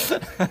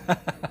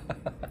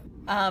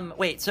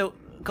 Wait. So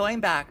going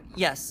back,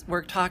 yes,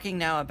 we're talking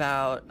now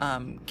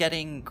about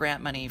getting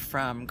grant money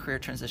from Career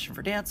Transition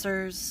for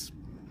Dancers,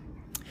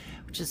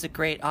 which is a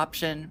great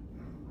option.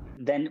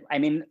 Then, I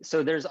mean,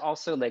 so there's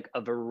also like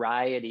a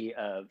variety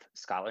of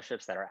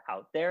scholarships that are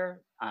out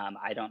there.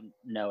 I don't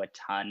know a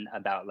ton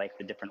about like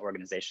the different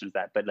organizations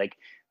but like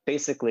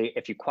basically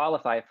if you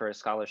qualify for a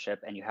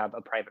scholarship and you have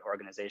a private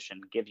organization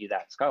give you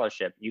that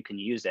scholarship, you can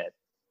use it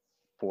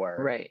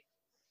for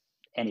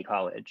any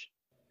college.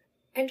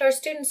 And our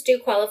students do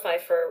qualify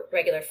for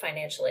regular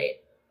financial aid.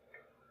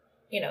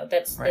 You know,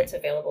 that's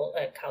available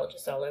at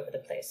colleges all over the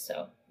place.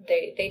 So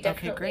they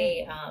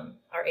definitely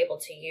are able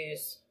to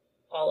use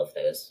all of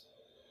those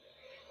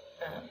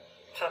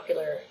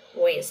popular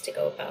ways to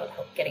go about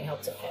getting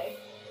help to pay.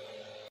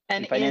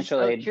 And financial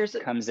aid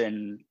comes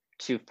in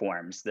two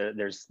forms.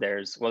 There's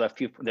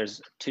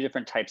two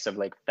different types of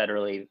like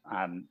federally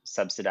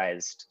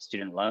subsidized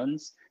student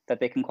loans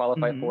that they can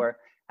qualify for.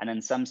 And then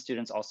some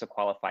students also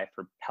qualify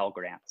for Pell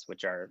Grants,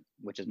 which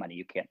is money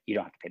you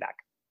don't have to pay back.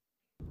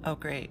 Oh,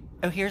 great.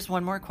 Oh, here's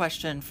one more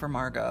question for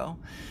Margot.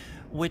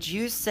 Would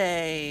you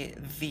say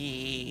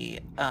the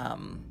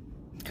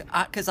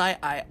because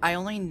I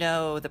only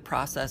know the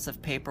process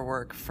of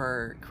paperwork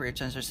for Career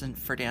Transition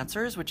for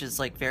Dancers, which is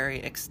like very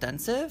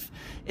extensive.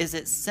 Is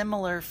it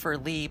similar for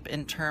LEAP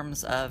in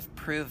terms of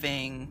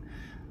proving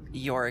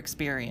your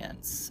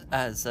experience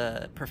as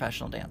a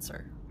professional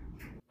dancer?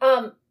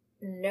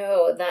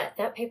 No,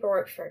 that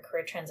paperwork for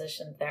Career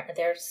Transition,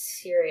 they're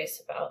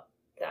serious about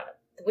that,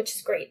 which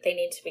is great. They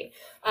need to be.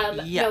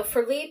 No,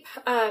 for LEAP,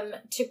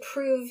 to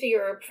prove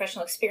your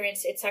professional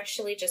experience, it's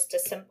actually just a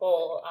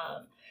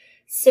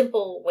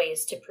simple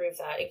ways to prove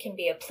that. It can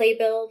be a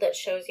playbill that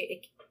shows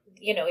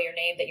you know, your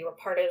name, that you were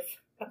part of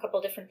a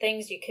couple different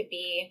things. You could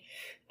be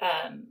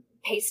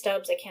pay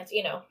stubs. I can't,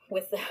 you know,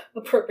 with the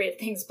appropriate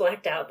things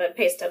blacked out, but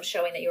pay stubs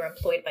showing that you were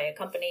employed by a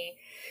company.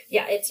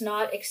 Yeah, it's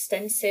not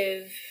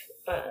extensive.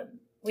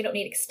 We don't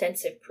need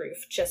extensive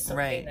proof, just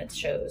something that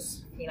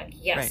shows, you know, like,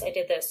 yes, I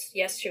did this.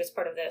 Yes, she was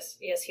part of this.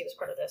 Yes, he was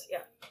part of this.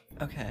 Yeah.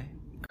 Okay.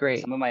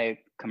 Great. Some of my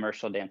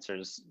commercial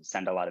dancers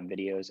send a lot of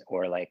videos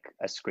or like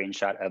a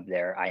screenshot of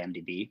their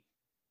IMDb.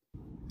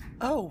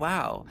 Oh,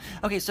 wow.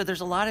 Okay, so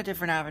there's a lot of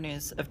different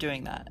avenues of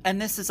doing that.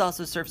 And this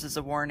also serves as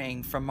a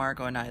warning from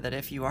Margot and I that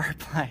if you are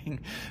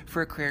applying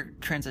for a Career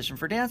Transition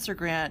for Dancer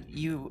grant,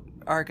 you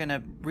are going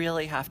to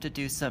really have to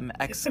do some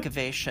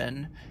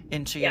excavation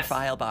into your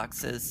file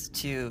boxes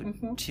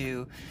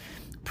to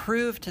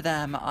prove to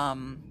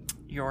them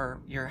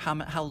your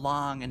how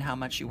long and how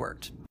much you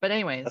worked. But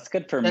anyways, that's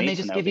good for me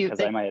to know because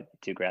I might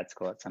do grad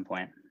school at some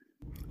point.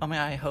 Oh my,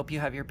 I hope you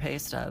have your pay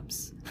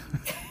stubs.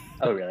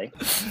 Oh, really?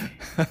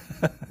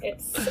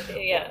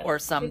 Or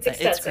something.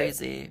 It's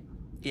crazy.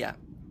 Yeah.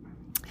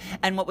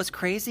 And what was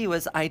crazy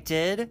was I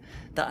did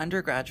the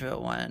undergraduate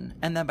one,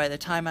 and then by the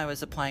time I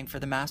was applying for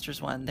the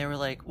master's one, they were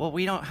like, "Well,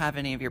 we don't have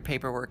any of your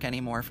paperwork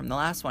anymore from the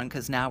last one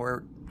because now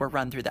we're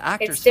run through the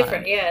Actors Fund." It's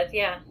different.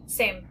 Yeah,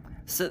 same.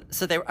 So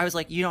I was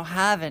like, "You don't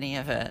have any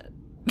of it."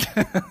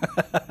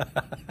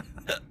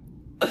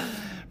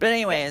 But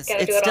anyways,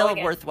 it's still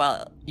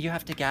worthwhile. You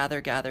have to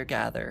gather.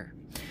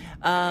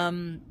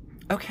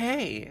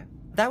 Okay,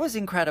 that was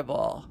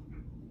incredible.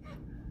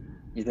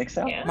 You think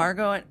so? Yeah.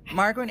 Margot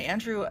and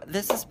Andrew,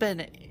 this has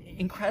been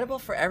incredible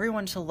for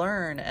everyone to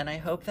learn, and I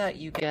hope that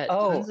you get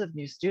tons of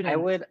new students.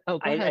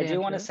 I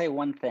do want to say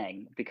one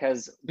thing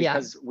because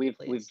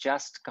we've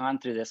just gone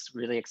through this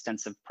really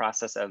extensive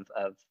process of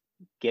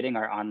getting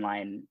our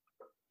online,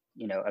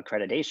 you know,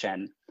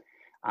 accreditation.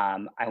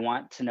 I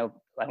want to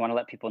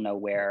let people know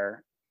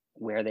where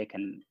they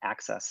can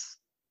access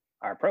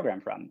our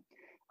program from,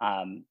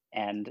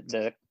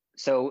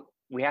 so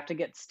we have to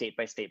get state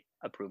by state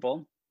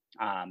approval.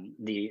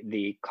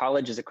 The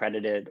college is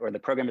accredited, or the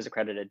program is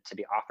accredited to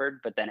be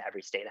offered, but then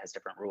every state has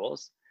different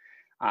rules.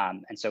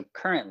 And so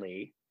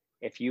currently,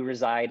 if you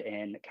reside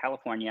in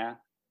California,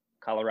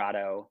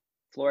 Colorado,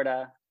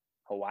 Florida,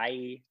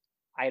 Hawaii,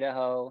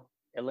 Idaho,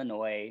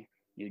 Illinois,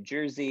 New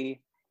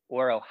Jersey,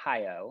 or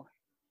Ohio,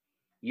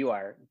 you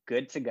are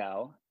good to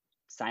go.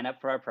 Sign up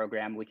for our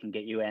program. We can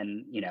get you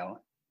in, you know,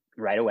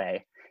 right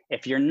away.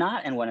 If you're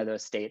not in one of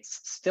those states,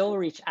 still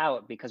reach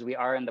out because we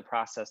are in the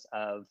process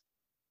of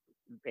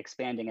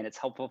expanding, and it's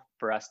helpful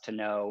for us to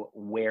know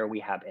where we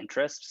have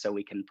interest so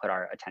we can put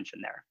our attention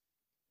there.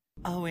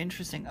 Oh,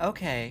 interesting.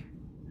 Okay.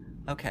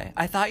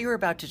 I thought you were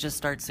about to just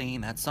start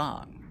singing that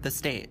song, The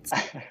States.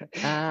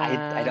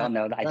 I don't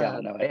know. I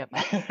don't know it.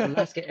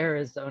 Alaska,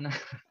 Arizona.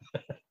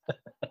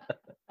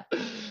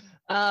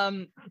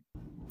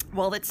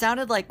 Well, it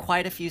sounded like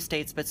quite a few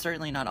states, but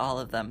certainly not all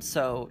of them.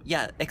 So,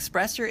 yeah,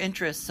 express your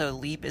interest so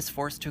LEAP is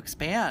forced to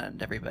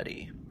expand,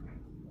 everybody.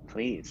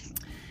 Please.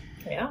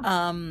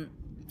 Yeah.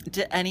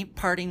 Any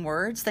parting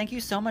words? Thank you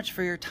so much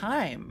for your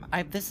time.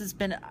 This has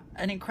been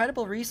an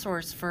incredible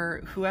resource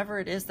for whoever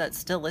it is that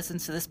still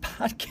listens to this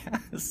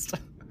podcast.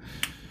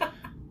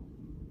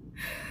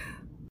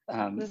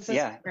 This is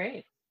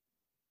great.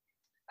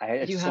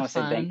 I just want to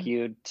say thank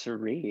you to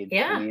Reed.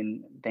 Yeah. I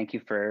mean, thank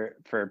you for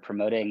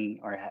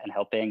promoting and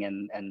helping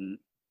and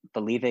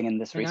believing in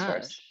this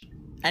resource.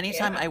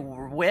 Anytime I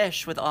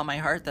wish with all my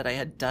heart that I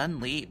had done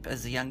LEAP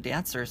as a young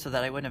dancer so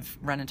that I wouldn't have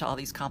run into all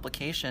these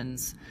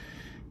complications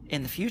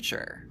in the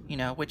future,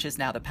 which is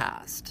now the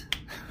past.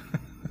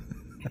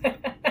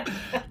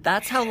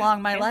 That's how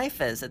long my life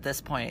is at this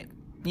point.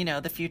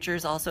 The future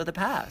is also the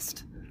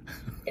past.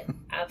 Yeah,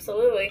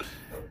 absolutely.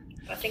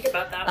 I think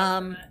about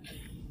that.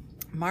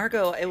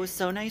 Margot, it was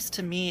so nice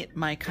to meet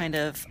my kind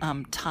of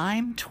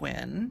time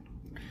twin.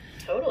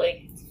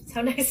 Totally.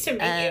 So nice to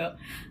meet you.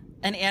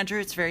 And Andrew,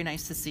 it's very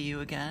nice to see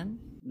you again.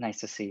 Nice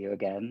to see you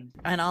again.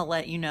 And I'll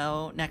let you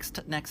know next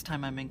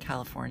time I'm in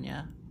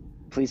California.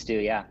 Please do,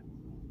 yeah.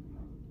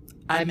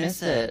 I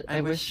miss it.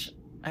 I wish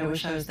I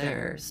was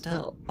there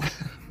still.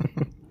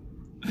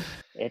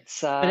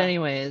 But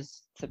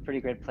anyways, it's a pretty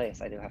great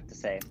place, I do have to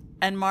say.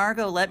 And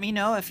Margot, let me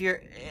know if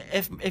you're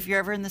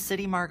ever in the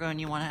city, Margot,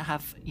 and you want to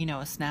have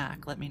a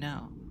snack. Let me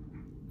know.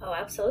 Oh,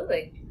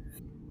 absolutely.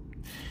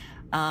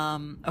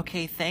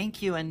 Okay,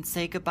 thank you, and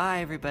say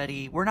goodbye,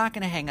 everybody. We're not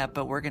going to hang up,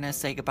 but we're going to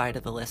say goodbye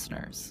to the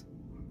listeners.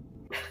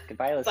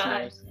 Goodbye,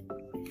 listeners.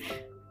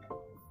 Bye.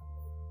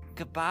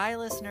 Goodbye,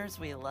 listeners.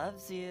 We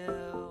loves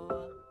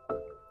you.